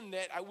sin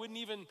that I wouldn't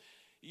even,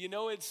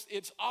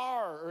 it's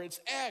R or it's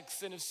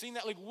X, and I've seen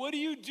that. Like, what do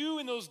you do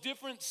in those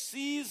different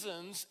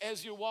seasons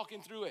as you're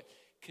walking through it?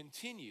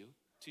 Continue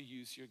to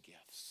use your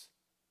gifts.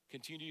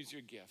 Continue to use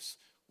your gifts.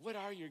 What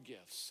are your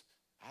gifts?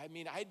 I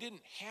mean, I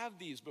didn't have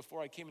these before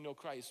I came to know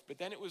Christ, but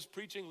then it was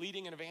preaching,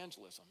 leading, and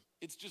evangelism.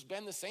 It's just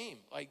been the same,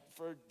 like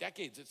for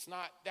decades. It's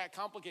not that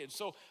complicated.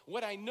 So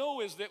what I know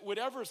is that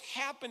whatever's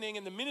happening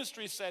in the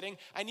ministry setting,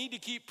 I need to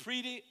keep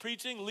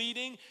preaching,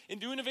 leading,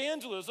 and doing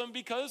evangelism,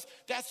 because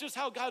that's just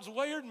how God's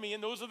wired me,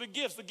 and those are the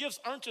gifts. The gifts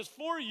aren't just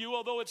for you,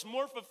 although it's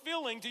more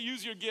fulfilling to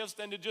use your gifts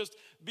than to just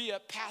be a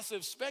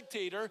passive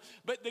spectator,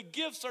 but the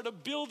gifts are to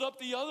build up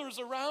the others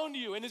around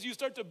you. And as you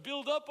start to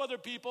build up other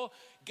people,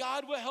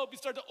 God will help you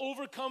start to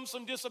overcome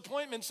some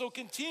disappointment. So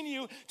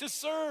continue to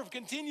serve,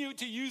 continue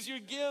to use your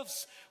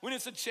gifts when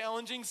it's a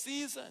challenging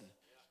season.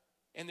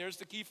 And there's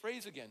the key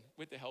phrase again,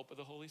 with the help of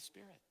the Holy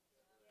Spirit.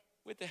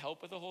 With the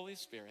help of the Holy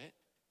Spirit,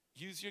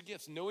 use your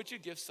gifts. Know what your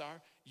gifts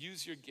are,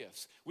 use your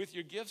gifts. With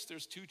your gifts,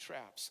 there's two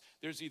traps.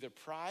 There's either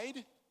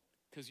pride,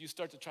 because you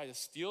start to try to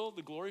steal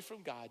the glory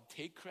from God,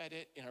 take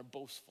credit, and are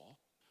boastful.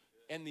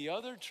 And the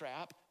other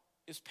trap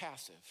is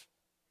passive.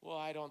 Well,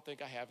 I don't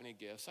think I have any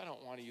gifts. I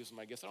don't want to use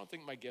my gifts. I don't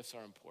think my gifts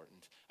are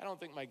important. I don't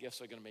think my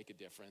gifts are going to make a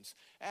difference.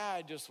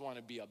 I just want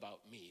to be about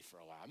me for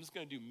a while. I'm just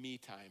going to do me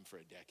time for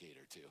a decade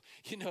or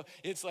two.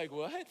 It's like,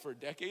 what? For a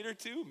decade or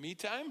two? Me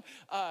time?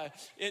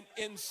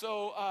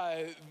 So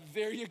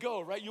there you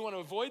go, right? You want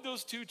to avoid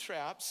those two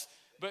traps.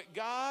 But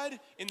God,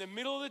 in the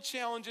middle of the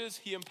challenges,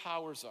 he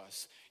empowers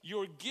us.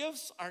 Your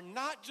gifts are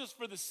not just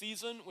for the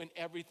season when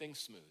everything's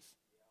smooth.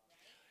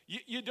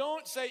 You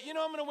don't say, I'm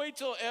going to wait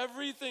till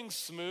everything's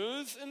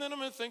smooth and then I'm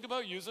going to think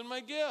about using my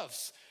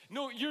gifts.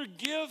 No, your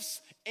gifts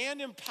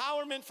and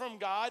empowerment from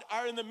God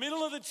are in the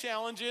middle of the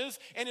challenges,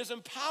 and his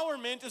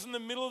empowerment is in the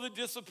middle of the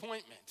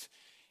disappointment.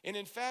 And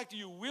in fact,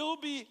 you will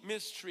be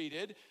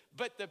mistreated,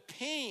 but the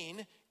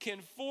pain can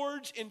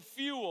forge and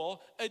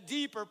fuel a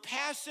deeper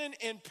passion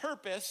and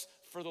purpose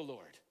for the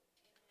Lord.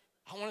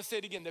 I want to say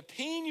it again. The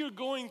pain you're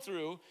going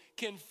through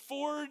can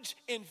forge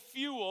and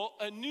fuel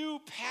a new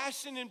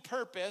passion and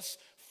purpose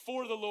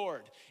for the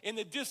Lord. In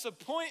the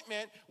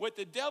disappointment, what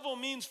the devil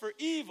means for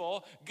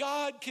evil,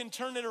 God can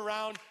turn it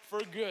around for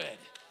good.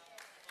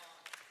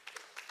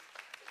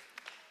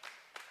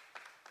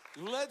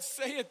 Let's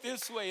say it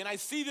this way, and I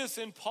see this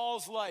in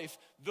Paul's life.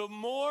 The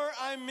more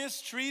I'm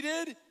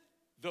mistreated,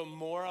 the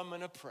more I'm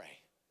gonna pray.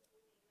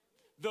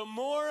 The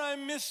more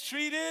I'm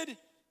mistreated,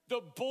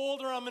 the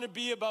bolder I'm gonna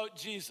be about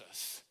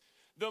Jesus.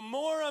 The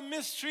more I'm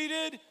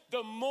mistreated,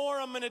 the more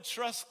I'm gonna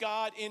trust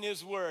God in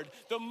his word.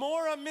 The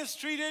more I'm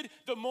mistreated,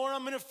 the more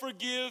I'm gonna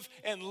forgive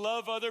and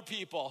love other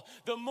people.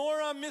 The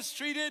more I'm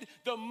mistreated,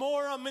 the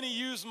more I'm gonna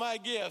use my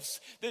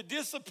gifts. The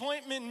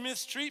disappointment and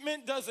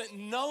mistreatment doesn't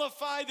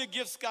nullify the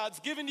gifts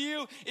God's given to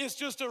you. It's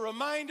just a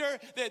reminder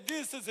that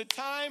this is a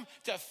time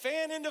to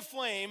fan into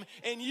flame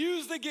and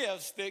use the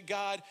gifts that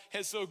God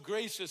has so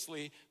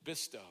graciously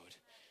bestowed.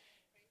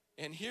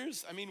 And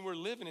we're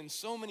living in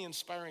so many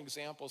inspiring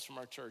examples from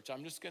our church.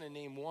 I'm just gonna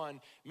name one.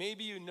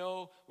 Maybe you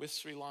know with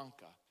Sri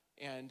Lanka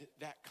and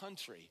that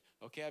country.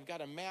 Okay, I've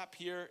got a map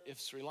here. If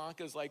Sri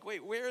Lanka is like,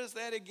 wait, where is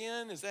that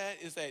again? Is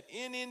that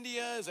in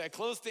India? Is that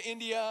close to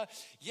India?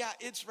 Yeah,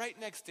 it's right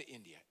next to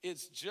India.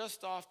 It's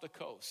just off the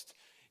coast.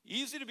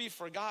 Easy to be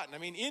forgotten.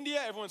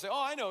 India, everyone say,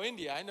 oh, I know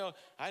India. I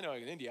know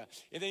India.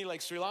 And then you're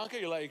like, Sri Lanka,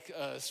 you're like,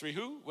 Sri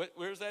who?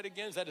 Where's that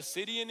again? Is that a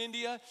city in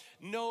India?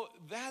 No,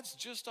 that's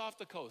just off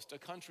the coast, a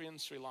country in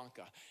Sri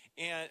Lanka.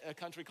 And a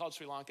country called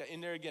Sri Lanka. In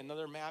there again,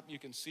 another map, you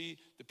can see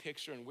the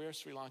picture and where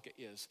Sri Lanka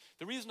is.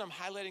 The reason I'm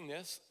highlighting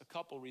this, a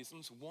couple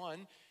reasons.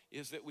 One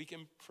is that we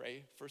can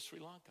pray for Sri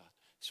Lanka.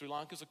 Sri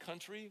Lanka is a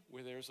country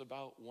where there's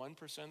about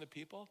 1% of the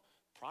people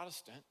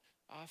Protestant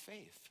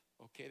faith.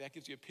 Okay, that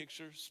gives you a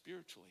picture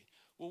spiritually.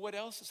 Well, what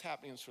else is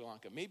happening in Sri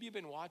Lanka? Maybe you've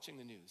been watching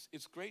the news.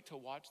 It's great to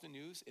watch the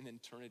news and then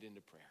turn it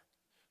into prayer.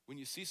 When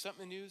you see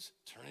something in the news,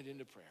 turn it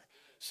into prayer.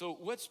 So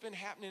what's been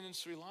happening in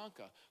Sri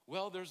Lanka?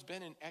 Well, there's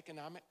been an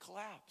economic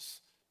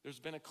collapse. There's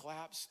been a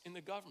collapse in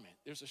the government.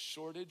 There's a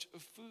shortage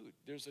of food.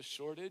 There's a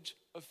shortage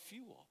of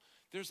fuel.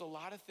 There's a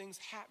lot of things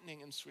happening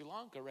in Sri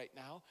Lanka right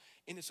now,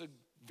 and it's a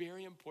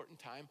very important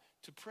time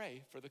to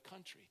pray for the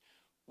country.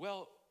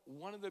 Well,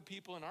 one of the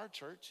people in our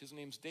church, his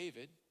name's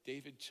David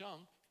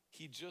Chung,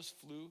 he just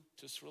flew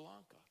to Sri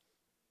Lanka.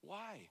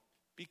 Why?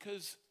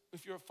 Because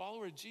if you're a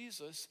follower of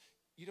Jesus,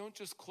 you don't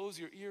just close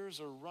your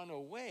ears or run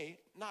away.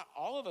 Not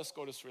all of us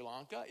go to Sri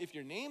Lanka. If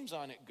your name's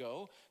on it,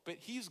 go. But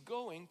he's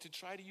going to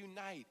try to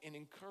unite and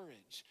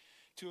encourage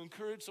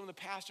some of the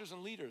pastors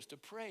and leaders to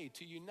pray,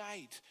 to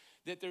unite,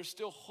 that there's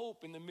still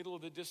hope in the middle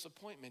of the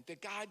disappointment,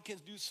 that God can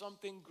do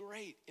something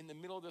great in the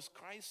middle of this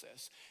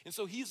crisis. And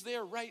so he's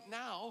there right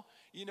now,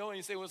 and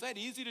you say, well, is that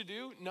easy to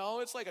do? No,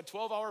 it's like a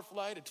 12-hour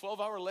flight, a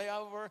 12-hour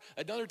layover,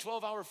 another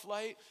 12-hour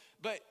flight.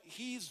 But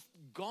he's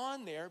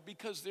gone there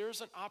because there's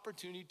an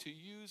opportunity to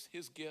use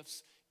his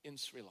gifts in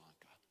Sri Lanka.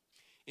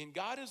 And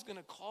God is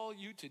gonna call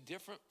you to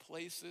different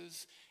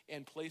places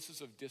and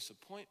places of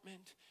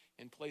disappointment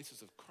and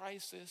places of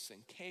crisis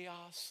and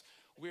chaos,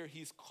 where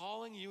he's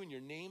calling you and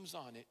your name's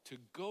on it to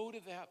go to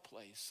that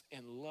place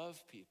and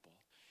love people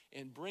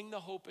and bring the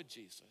hope of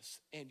Jesus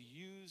and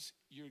use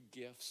your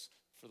gifts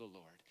for the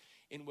Lord.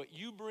 And what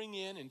you bring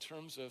in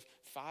terms of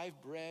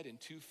 5 bread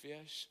and 2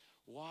 fish,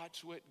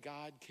 watch what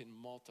God can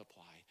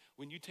multiply.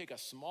 When you take a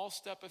small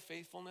step of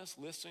faithfulness,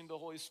 listening to the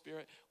Holy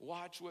Spirit,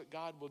 watch what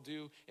God will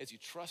do as you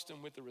trust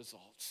him with the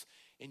results.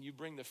 And you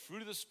bring the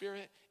fruit of the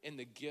Spirit and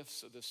the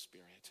gifts of the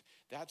Spirit.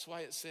 That's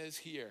why it says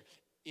here,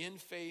 in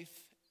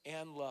faith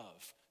and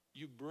love.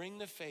 You bring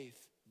the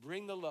faith,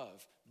 bring the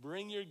love,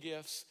 bring your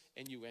gifts,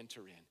 and you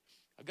enter in.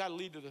 I've got to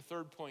lead to the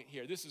third point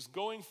here. This is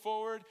going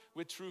forward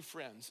with true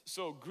friends.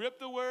 So grip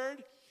the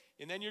word,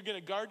 and then you're going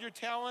to guard your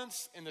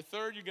talents. And the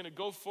third, you're going to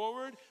go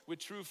forward with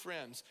true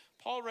friends.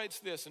 Paul writes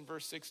this in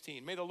verse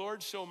 16. May the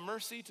Lord show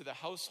mercy to the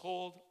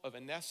household of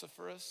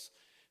Onesiphorus,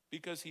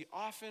 because he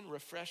often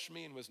refreshed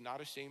me and was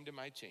not ashamed of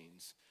my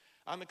chains.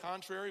 On the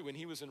contrary, when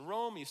he was in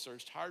Rome, he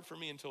searched hard for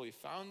me until he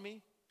found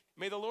me.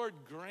 May the Lord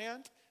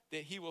grant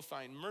that he will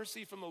find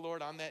mercy from the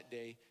Lord on that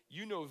day.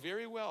 You know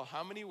very well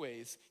how many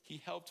ways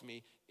he helped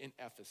me in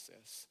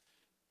Ephesus.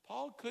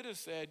 Paul could have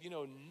said,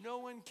 no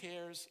one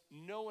cares,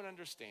 no one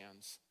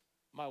understands.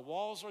 My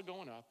walls are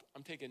going up.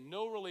 I'm taking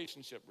no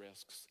relationship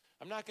risks.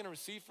 I'm not going to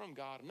receive from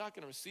God. I'm not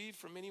going to receive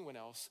from anyone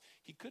else.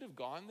 He could have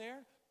gone there,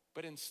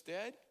 but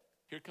instead,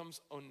 here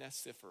comes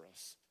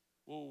Onesiphorus.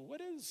 Well,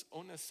 what is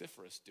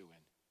Onesiphorus doing?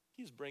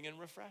 He's bringing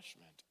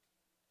refreshment.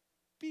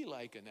 Be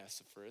like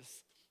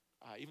Onesiphorus.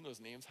 Even though his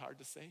name's hard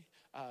to say,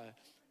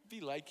 be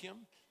like him.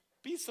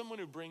 Be someone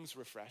who brings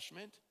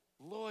refreshment,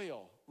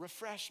 loyal,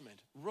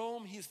 refreshment.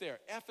 Rome, he's there.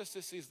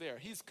 Ephesus, he's there.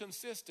 He's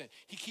consistent.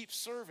 He keeps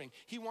serving.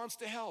 He wants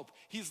to help.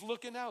 He's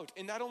looking out.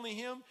 And not only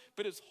him,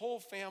 but his whole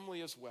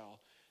family as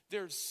well.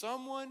 There's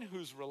someone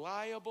who's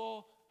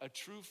reliable, a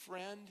true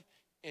friend,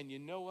 and you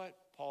know what?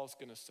 Paul's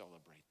going to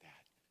celebrate that.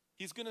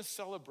 He's going to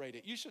celebrate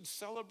it. You should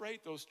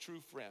celebrate those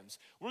true friends.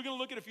 We're going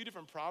to look at a few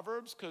different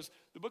Proverbs, because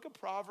the book of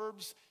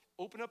Proverbs,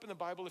 open up in the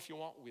Bible if you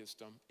want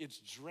wisdom. It's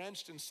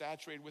drenched and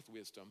saturated with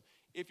wisdom.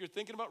 If you're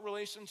thinking about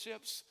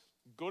relationships,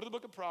 go to the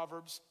book of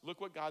Proverbs.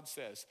 Look what God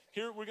says.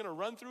 Here, we're going to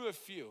run through a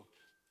few.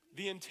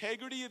 The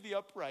integrity of the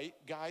upright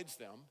guides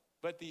them,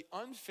 but the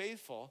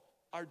unfaithful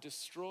are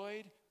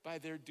destroyed by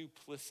their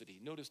duplicity.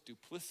 Notice,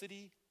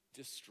 duplicity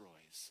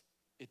destroys.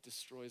 It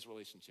destroys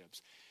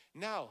relationships.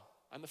 Now,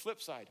 on the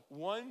flip side,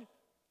 one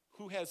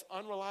who has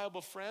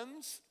unreliable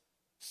friends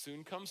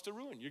soon comes to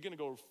ruin. You're going to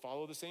go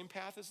follow the same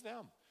path as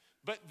them.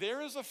 But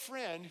there is a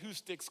friend who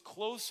sticks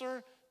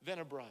closer than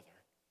a brother.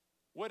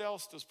 What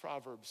else does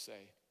Proverbs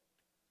say?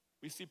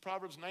 We see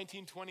Proverbs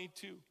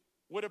 19:22.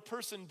 What a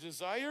person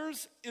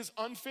desires is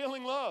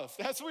unfailing love.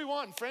 That's what we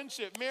want in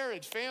friendship,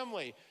 marriage,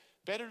 family.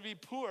 Better to be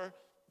poor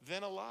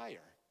than a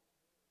liar.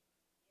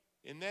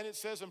 And then it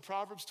says in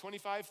Proverbs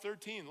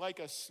 25:13, like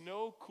a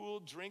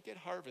snow-cooled drink at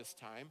harvest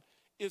time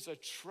is a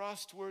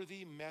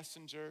trustworthy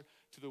messenger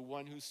to the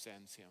one who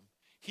sends him.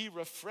 He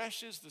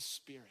refreshes the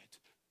spirit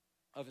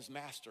of his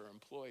master or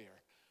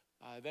employer.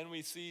 Then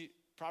we see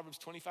Proverbs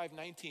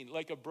 25:19,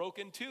 like a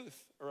broken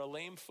tooth or a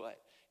lame foot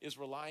is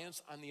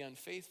reliance on the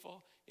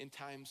unfaithful in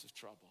times of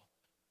trouble.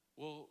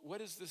 Well, what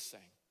is this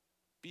saying?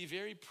 Be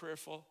very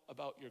prayerful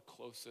about your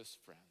closest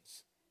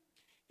friends.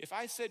 If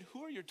I said,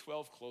 who are your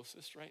 12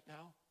 closest right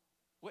now?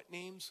 What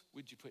names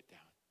would you put down?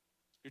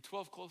 Your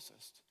 12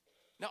 closest.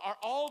 Now, are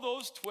all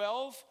those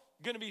 12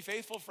 going to be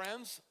faithful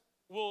friends?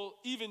 Well,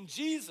 even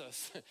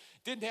Jesus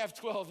didn't have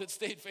 12 that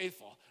stayed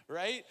faithful,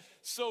 right?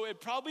 So it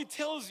probably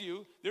tells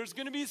you there's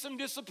going to be some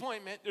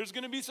disappointment. There's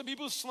going to be some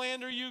people who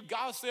slander you,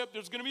 gossip.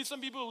 There's going to be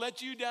some people who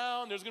let you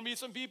down. There's going to be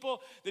some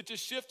people that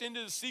just shift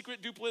into the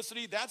secret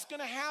duplicity. That's going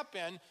to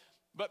happen.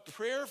 But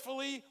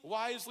prayerfully,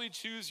 wisely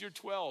choose your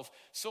 12.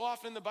 So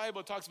often in the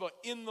Bible it talks about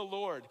in the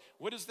Lord.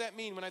 What does that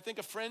mean? When I think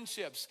of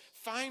friendships,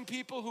 find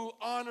people who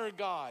honor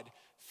God.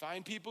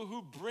 Find people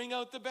who bring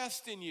out the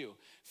best in you.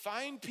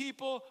 Find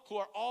people who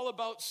are all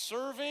about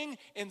serving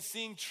and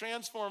seeing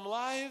transform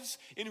lives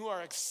and who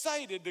are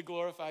excited to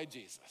glorify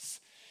Jesus.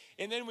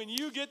 And then when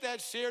you get that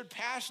shared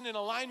passion and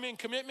alignment and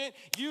commitment,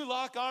 you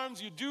lock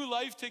arms, you do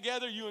life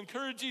together, you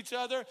encourage each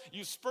other,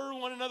 you spur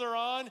one another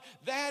on.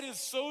 That is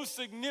so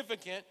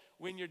significant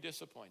when you're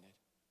disappointed.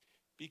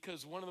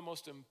 Because one of the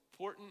most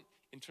important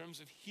in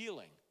terms of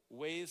healing,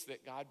 ways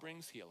that God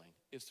brings healing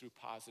is through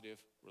positive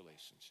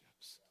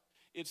relationships.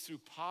 It's through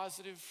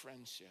positive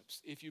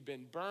friendships. If you've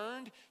been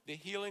burned, the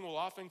healing will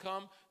often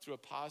come through a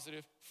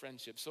positive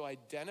friendship. So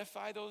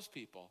identify those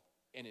people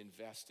and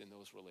invest in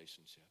those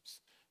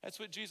relationships. That's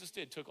what Jesus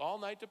did. Took all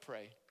night to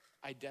pray,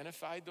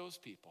 identified those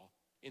people,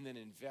 and then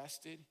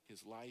invested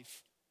his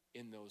life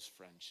in those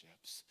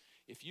friendships.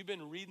 If you've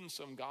been reading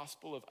some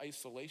gospel of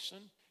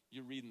isolation,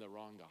 you're reading the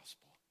wrong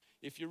gospel.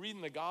 If you're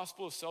reading the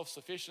gospel of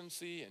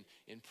self-sufficiency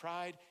and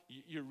pride,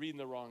 you're reading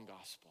the wrong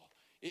gospel.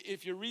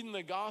 If you're reading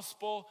the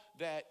gospel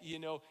that,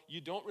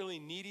 you don't really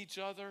need each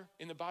other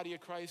in the body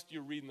of Christ,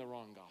 you're reading the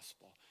wrong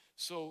gospel.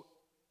 So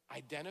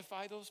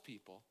identify those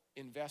people,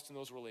 invest in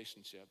those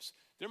relationships.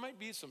 There might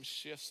be some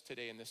shifts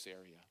today in this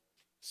area.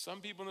 Some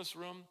people in this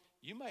room,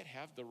 you might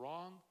have the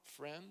wrong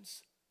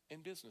friends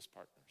and business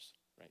partners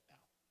right now.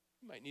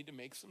 You might need to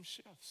make some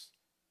shifts.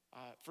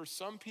 For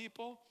some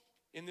people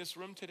in this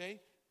room today,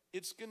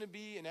 it's going to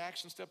be an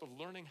action step of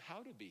learning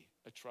how to be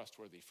a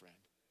trustworthy friend.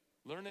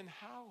 Learning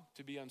how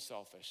to be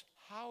unselfish,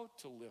 how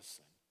to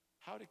listen,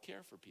 how to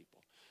care for people.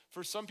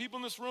 For some people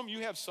in this room, you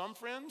have some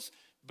friends,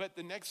 but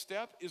the next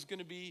step is going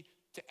to be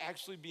to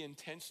actually be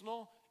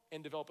intentional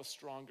and develop a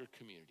stronger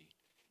community.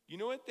 You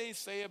know what they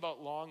say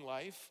about long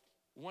life?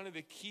 One of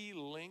the key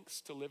links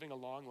to living a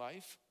long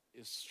life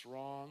is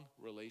strong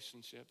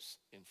relationships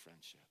and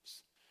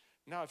friendships.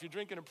 Now, if you're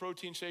drinking a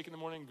protein shake in the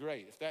morning,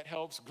 great. If that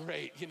helps,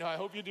 great. I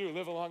hope you do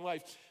live a long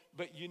life.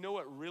 But you know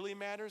what really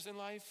matters in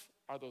life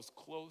are those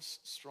close,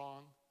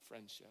 strong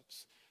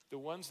friendships. The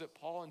ones that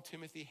Paul and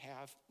Timothy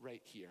have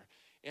right here.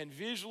 And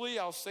visually,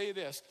 I'll say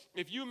this.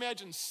 If you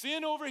imagine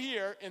sin over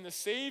here and the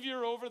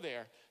Savior over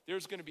there,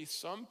 there's going to be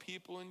some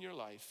people in your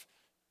life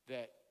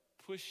that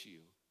push you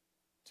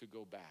to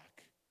go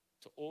back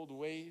to old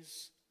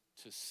ways,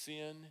 to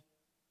sin.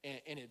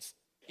 And it's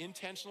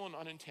intentional and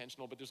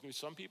unintentional, but there's going to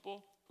be some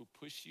people who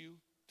push you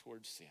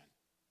towards sin.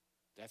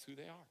 That's who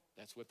they are.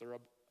 That's what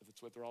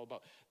they're all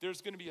about.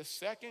 There's going to be a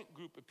second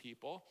group of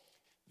people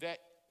that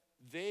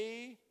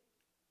they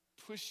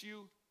push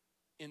you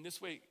in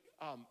this way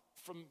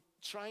from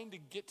trying to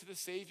get to the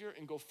Savior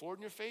and go forward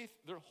in your faith.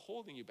 They're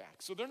holding you back.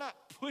 So they're not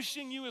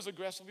pushing you as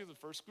aggressively as the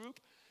first group,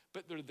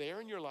 but they're there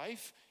in your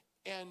life.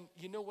 And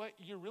you know what?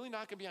 You're really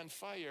not going to be on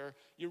fire.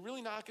 You're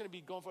really not going to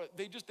be going for it.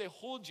 They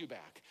hold you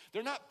back.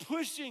 They're not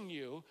pushing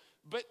you,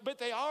 but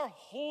they are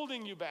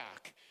holding you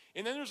back.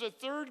 And then there's a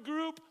third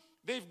group.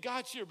 They've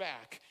got your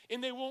back,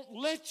 and they won't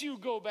let you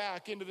go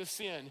back into the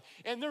sin.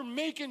 And they're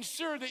making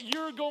sure that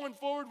you're going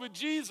forward with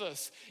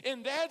Jesus.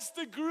 And that's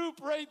the group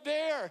right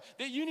there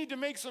that you need to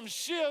make some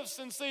shifts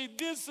and say,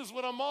 this is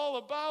what I'm all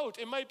about.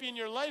 It might be in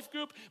your life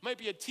group, it might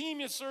be a team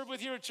you serve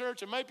with here at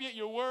church, it might be at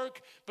your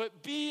work,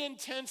 but be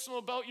intentional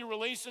about your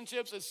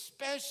relationships,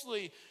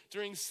 especially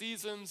during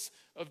seasons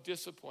of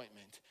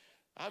disappointment.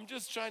 I'm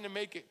just trying to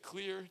make it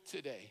clear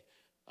today.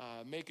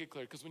 Make it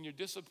clear, because when you're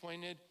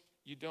disappointed,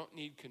 you don't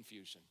need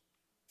confusion.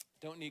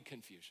 Don't need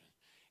confusion.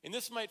 And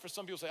this might, for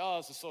some people, say, oh,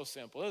 this is so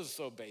simple. This is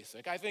so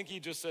basic. I think he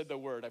just said the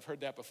word. I've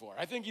heard that before.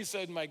 I think he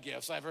said my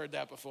gifts. I've heard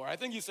that before. I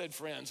think he said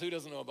friends. Who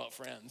doesn't know about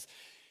friends?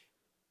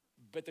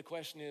 But the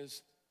question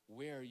is,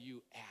 where are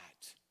you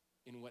at?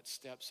 In what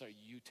steps are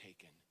you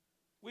taking?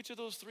 Which of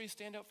those three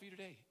stand out for you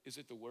today? Is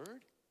it the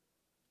word?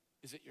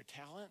 Is it your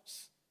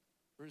talents?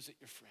 Or is it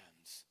your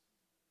friends?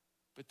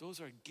 But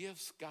those are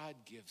gifts God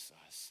gives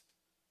us.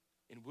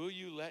 And will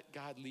you let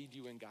God lead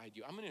you and guide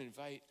you? I'm going to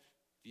invite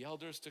the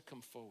elders to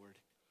come forward.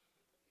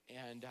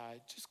 And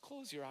just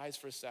close your eyes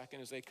for a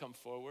second as they come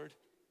forward.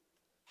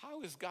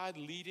 How is God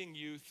leading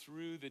you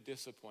through the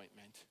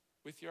disappointment?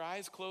 With your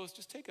eyes closed,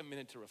 just take a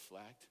minute to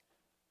reflect.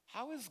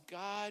 How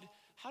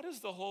does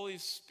the Holy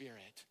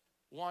Spirit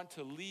want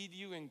to lead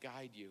you and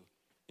guide you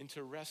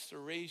into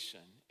restoration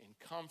and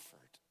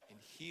comfort and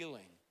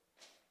healing,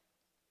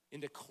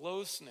 into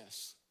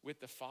closeness with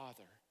the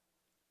Father,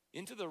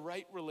 into the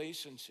right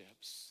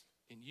relationships,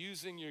 and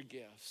using your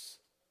gifts?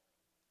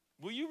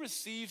 Will you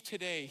receive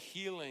today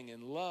healing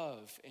and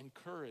love and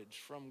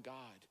courage from God?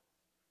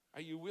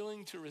 Are you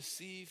willing to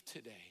receive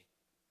today?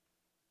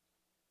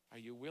 Are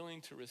you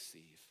willing to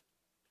receive?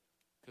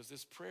 Because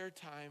this prayer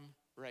time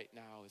right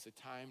now is a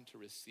time to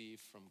receive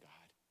from God.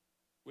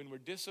 When we're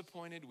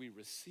disappointed, we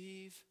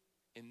receive,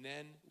 and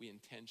then we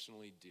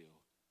intentionally do.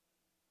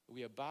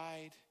 We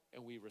abide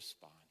and we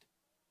respond.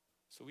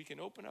 So we can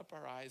open up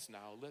our eyes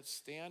now. Let's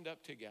stand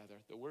up together.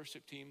 The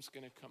worship team's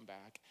going to come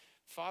back.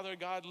 Father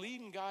God,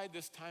 lead and guide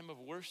this time of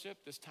worship,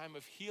 this time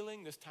of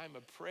healing, this time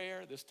of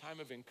prayer, this time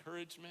of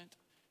encouragement.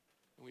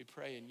 And we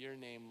pray in your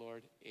name,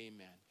 Lord,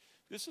 amen.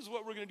 This is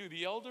what we're going to do.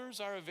 The elders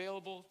are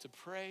available to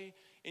pray,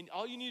 and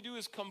all you need to do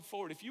is come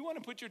forward. If you want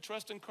to put your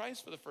trust in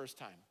Christ for the first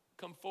time,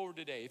 come forward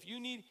today. If you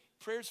need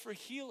prayers for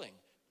healing,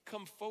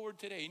 come forward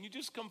today. And you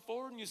just come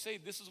forward and you say,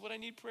 this is what I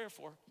need prayer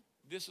for.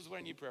 This is what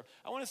I need prayer.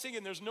 I want to say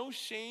again, there's no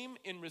shame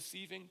in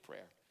receiving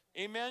prayer.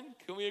 Amen?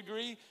 Can we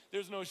agree?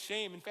 There's no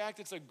shame. In fact,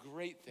 it's a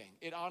great thing.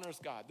 It honors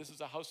God. This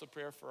is a house of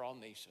prayer for all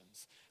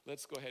nations.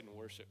 Let's go ahead and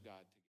worship God.